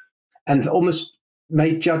and almost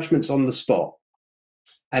made judgments on the spot.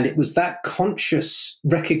 And it was that conscious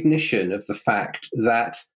recognition of the fact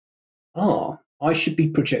that, I should be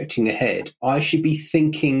projecting ahead. I should be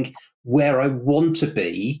thinking where I want to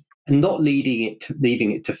be and not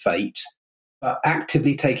leaving it to fate, but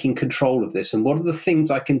actively taking control of this. And what are the things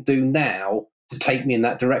I can do now to take me in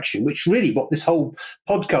that direction, which really what this whole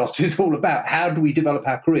podcast is all about. How do we develop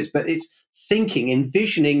our careers? But it's thinking,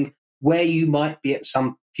 envisioning where you might be at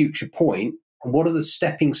some future point and what are the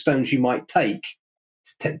stepping stones you might take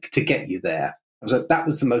to get you there. So that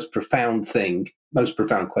was the most profound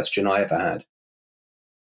question I ever had.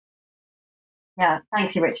 Yeah,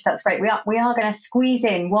 thank you, Rich. That's great. We are going to squeeze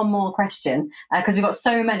in one more question because we've got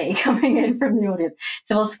so many coming in from the audience.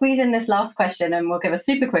 So we'll squeeze in this last question and we'll give a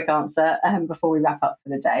super quick answer before we wrap up for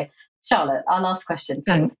the day. Charlotte, our last question,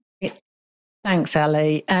 please. Thanks,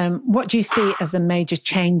 Ellie. What do you see as the major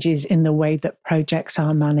changes in the way that projects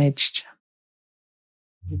are managed?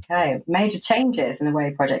 Okay, major changes in the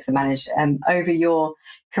way projects are managed over your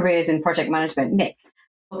careers in project management. Nick,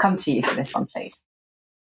 we'll come to you for this one, please.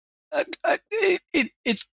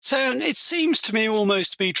 It seems to me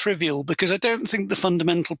almost to be trivial because I don't think the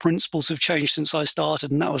fundamental principles have changed since I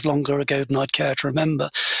started, and that was longer ago than I'd care to remember.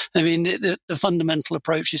 I mean, the fundamental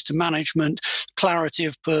approaches to management, clarity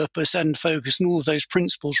of purpose, end focus, and all of those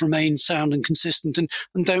principles remain sound and consistent and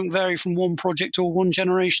don't vary from one project or one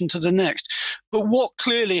generation to the next. But what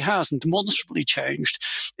clearly has and demonstrably changed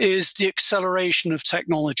is the acceleration of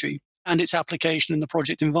technology and its application in the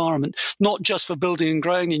project environment, not just for building and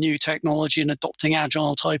growing a new technology and adopting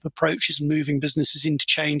agile type approaches and moving businesses into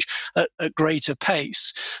change at greater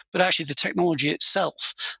pace, but actually the technology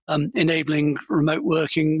itself, enabling remote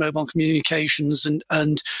working, mobile communications,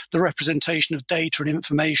 and the representation of data and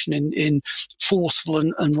information in forceful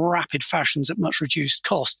and rapid fashions at much reduced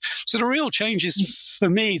cost. So the real changes for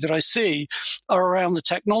me that I see are around the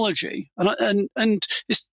technology, and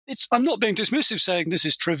I'm not being dismissive saying this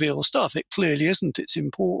is trivial stuff. It clearly isn't. It's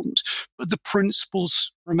important. But the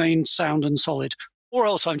principles remain sound and solid, or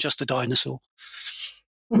else I'm just a dinosaur.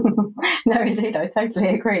 No, indeed. I totally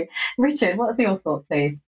agree. Richard, what's your thoughts,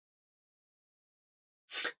 please?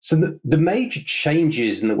 So the major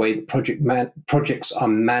changes in the way that projects are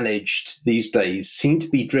managed these days seem to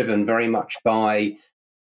be driven very much by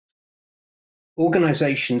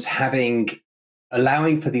organizations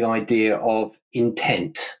allowing for the idea of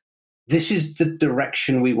intent. This is the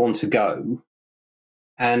direction we want to go.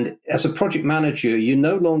 And as a project manager, you're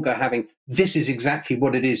no longer having, this is exactly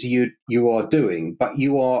what it is you are doing, but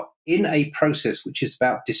you are in a process which is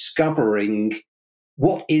about discovering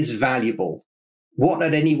what is valuable, what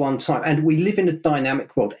at any one time. And we live in a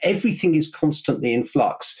dynamic world. Everything is constantly in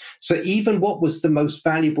flux. So even what was the most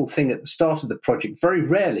valuable thing at the start of the project very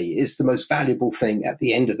rarely is the most valuable thing at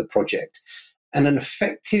the end of the project. And an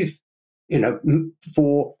effective,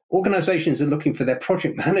 for organizations that are looking for their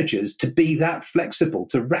project managers to be that flexible,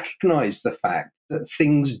 to recognize the fact that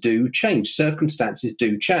things do change, circumstances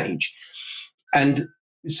do change. And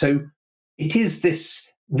so it is this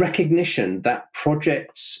recognition that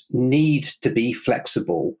projects need to be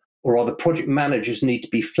flexible, or rather project managers need to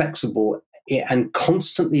be flexible and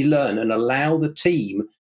constantly learn and allow the team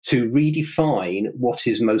to redefine what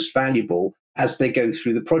is most valuable as they go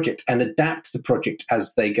through the project and adapt the project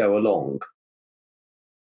as they go along.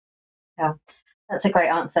 Yeah, that's a great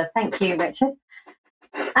answer. Thank you, Richard.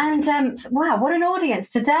 And wow, what an audience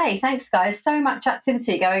today. Thanks, guys. So much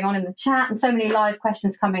activity going on in the chat and so many live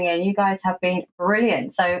questions coming in. You guys have been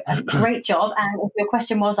brilliant. So great job. And if your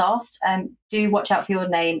question was asked, do watch out for your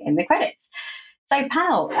name in the credits. So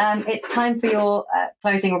panel, it's time for your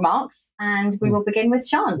closing remarks, and we will begin with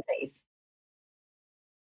Sian, please.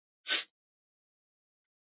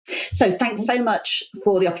 So thanks so much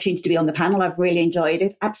for the opportunity to be on the panel. I've really enjoyed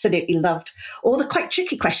it. Absolutely loved all the quite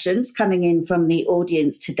tricky questions coming in from the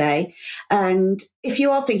audience today. And if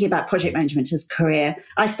you are thinking about project management as a career,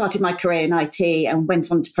 I started my career in IT and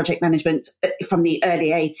went on to project management from the early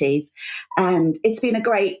 80s. And it's been a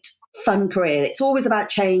great, fun career. It's always about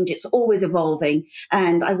change. It's always evolving.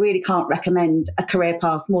 And I really can't recommend a career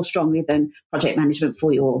path more strongly than project management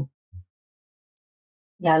for you all.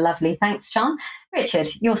 Yeah, lovely. Thanks, Sian. Richard,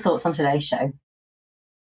 your thoughts on today's show?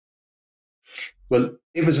 Well,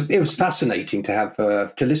 it was fascinating to have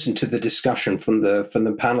to listen to the discussion from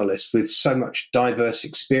the panelists with so much diverse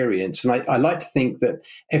experience, and I like to think that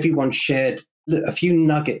everyone shared a few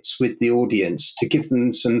nuggets with the audience to give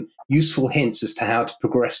them some useful hints as to how to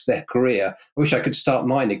progress their career. I wish I could start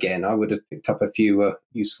mine again. I would have picked up a few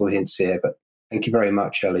useful hints here, but thank you very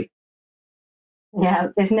much, Ellie. Yeah,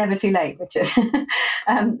 it's never too late, Richard.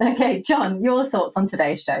 Okay, John, your thoughts on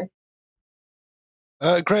today's show?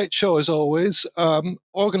 Great show as always.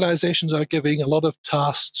 Organizations are giving a lot of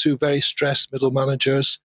tasks to very stressed middle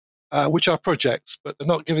managers, which are projects, but they're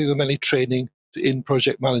not giving them any training in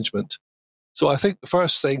project management. So I think the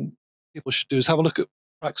first thing people should do is have a look at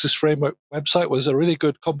Praxis Framework website, which is a really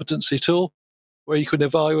good competency tool where you can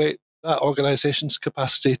evaluate that organization's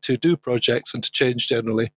capacity to do projects and to change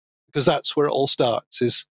generally. Because that's where it all starts,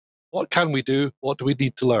 is what can we do? What do we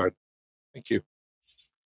need to learn? Thank you.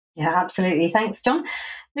 Yeah, absolutely. Thanks, John.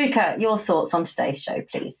 Luca, your thoughts on today's show,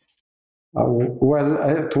 please. Well,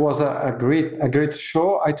 it was a great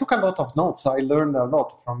show. I took a lot of notes. I learned a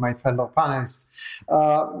lot from my fellow panelists.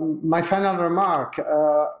 My final remark,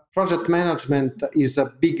 project management is a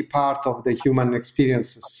big part of the human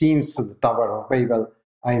experience since the Tower of Babel.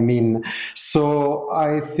 So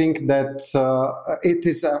I think that it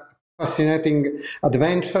is a fascinating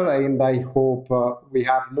adventure, and I hope we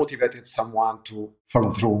have motivated someone to follow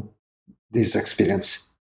through this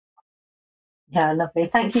experience. Yeah, lovely.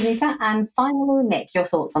 Thank you, Luca. And finally, Nick, your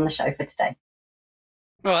thoughts on the show for today.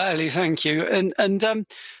 Well, Ellie, thank you. And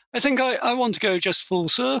I think I want to go just full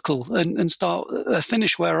circle and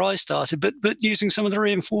finish where I started, but using some of the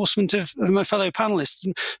reinforcement of my fellow panelists,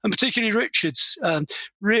 and particularly Richard's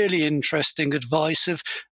really interesting advice of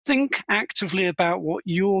think actively about what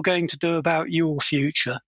you're going to do about your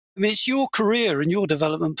future. I mean, it's your career and your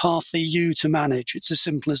development path for you to manage. It's as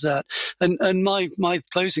simple as that. And my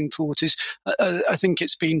closing thought is, I think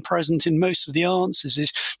it's been present in most of the answers,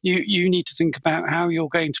 is you need to think about how you're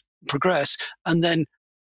going to progress and then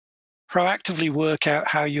proactively work out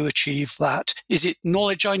how you achieve that. Is it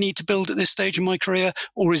knowledge I need to build at this stage in my career,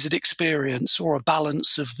 or is it experience, or a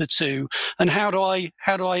balance of the two? And how do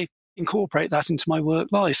I incorporate that into my work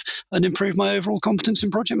life and improve my overall competence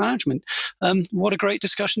in project management? What a great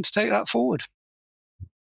discussion to take that forward.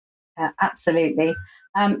 Absolutely.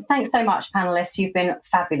 Thanks so much, panelists. You've been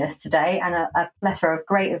fabulous today, and a plethora of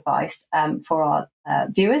great advice for our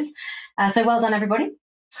viewers. So well done, everybody.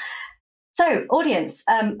 So, audience,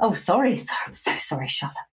 I'm so sorry,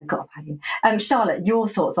 Charlotte. I forgot about you. Charlotte, your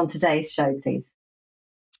thoughts on today's show, please.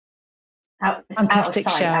 Fantastic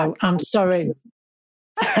show. I'm sorry.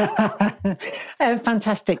 A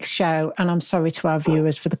fantastic show, and I'm sorry to our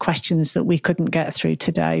viewers for the questions that we couldn't get through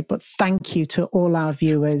today, but thank you to all our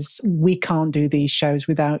viewers. We can't do these shows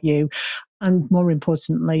without you. And more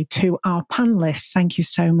importantly, to our panelists, thank you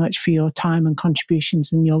so much for your time and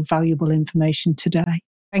contributions and your valuable information today.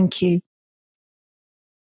 Thank you.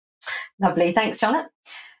 Lovely. Thanks, Charlotte.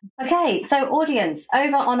 Okay, so audience,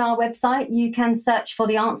 over on our website, you can search for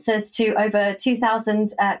the answers to over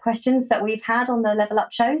 2,000 questions that we've had on the Level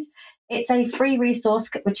Up shows. It's a free resource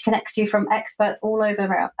which connects you from experts all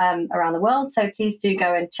over around the world, so please do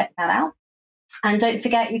go and check that out. And don't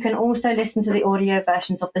forget, you can also listen to the audio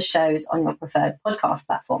versions of the shows on your preferred podcast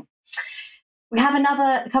platform. We have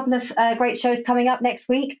a couple of great shows coming up next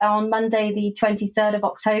week. On Monday, the 23rd of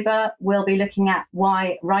October, we'll be looking at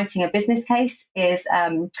why writing a business case is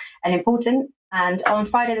an important. And on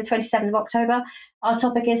Friday, the 27th of October, our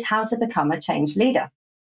topic is how to become a change leader.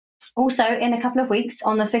 Also, in a couple of weeks,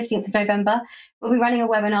 on the 15th of November, we'll be running a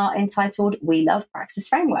webinar entitled We Love Praxis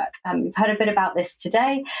Framework. We've heard a bit about this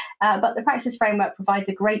today, but the Praxis Framework provides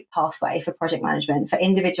a great pathway for project management for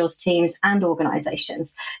individuals, teams, and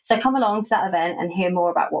organisations. So come along to that event and hear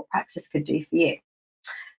more about what Praxis could do for you.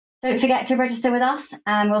 Don't forget to register with us,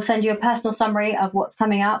 and we'll send you a personal summary of what's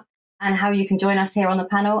coming up and how you can join us here on the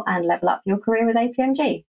panel and level up your career with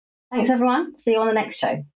APMG. Thanks, everyone. See you on the next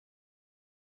show.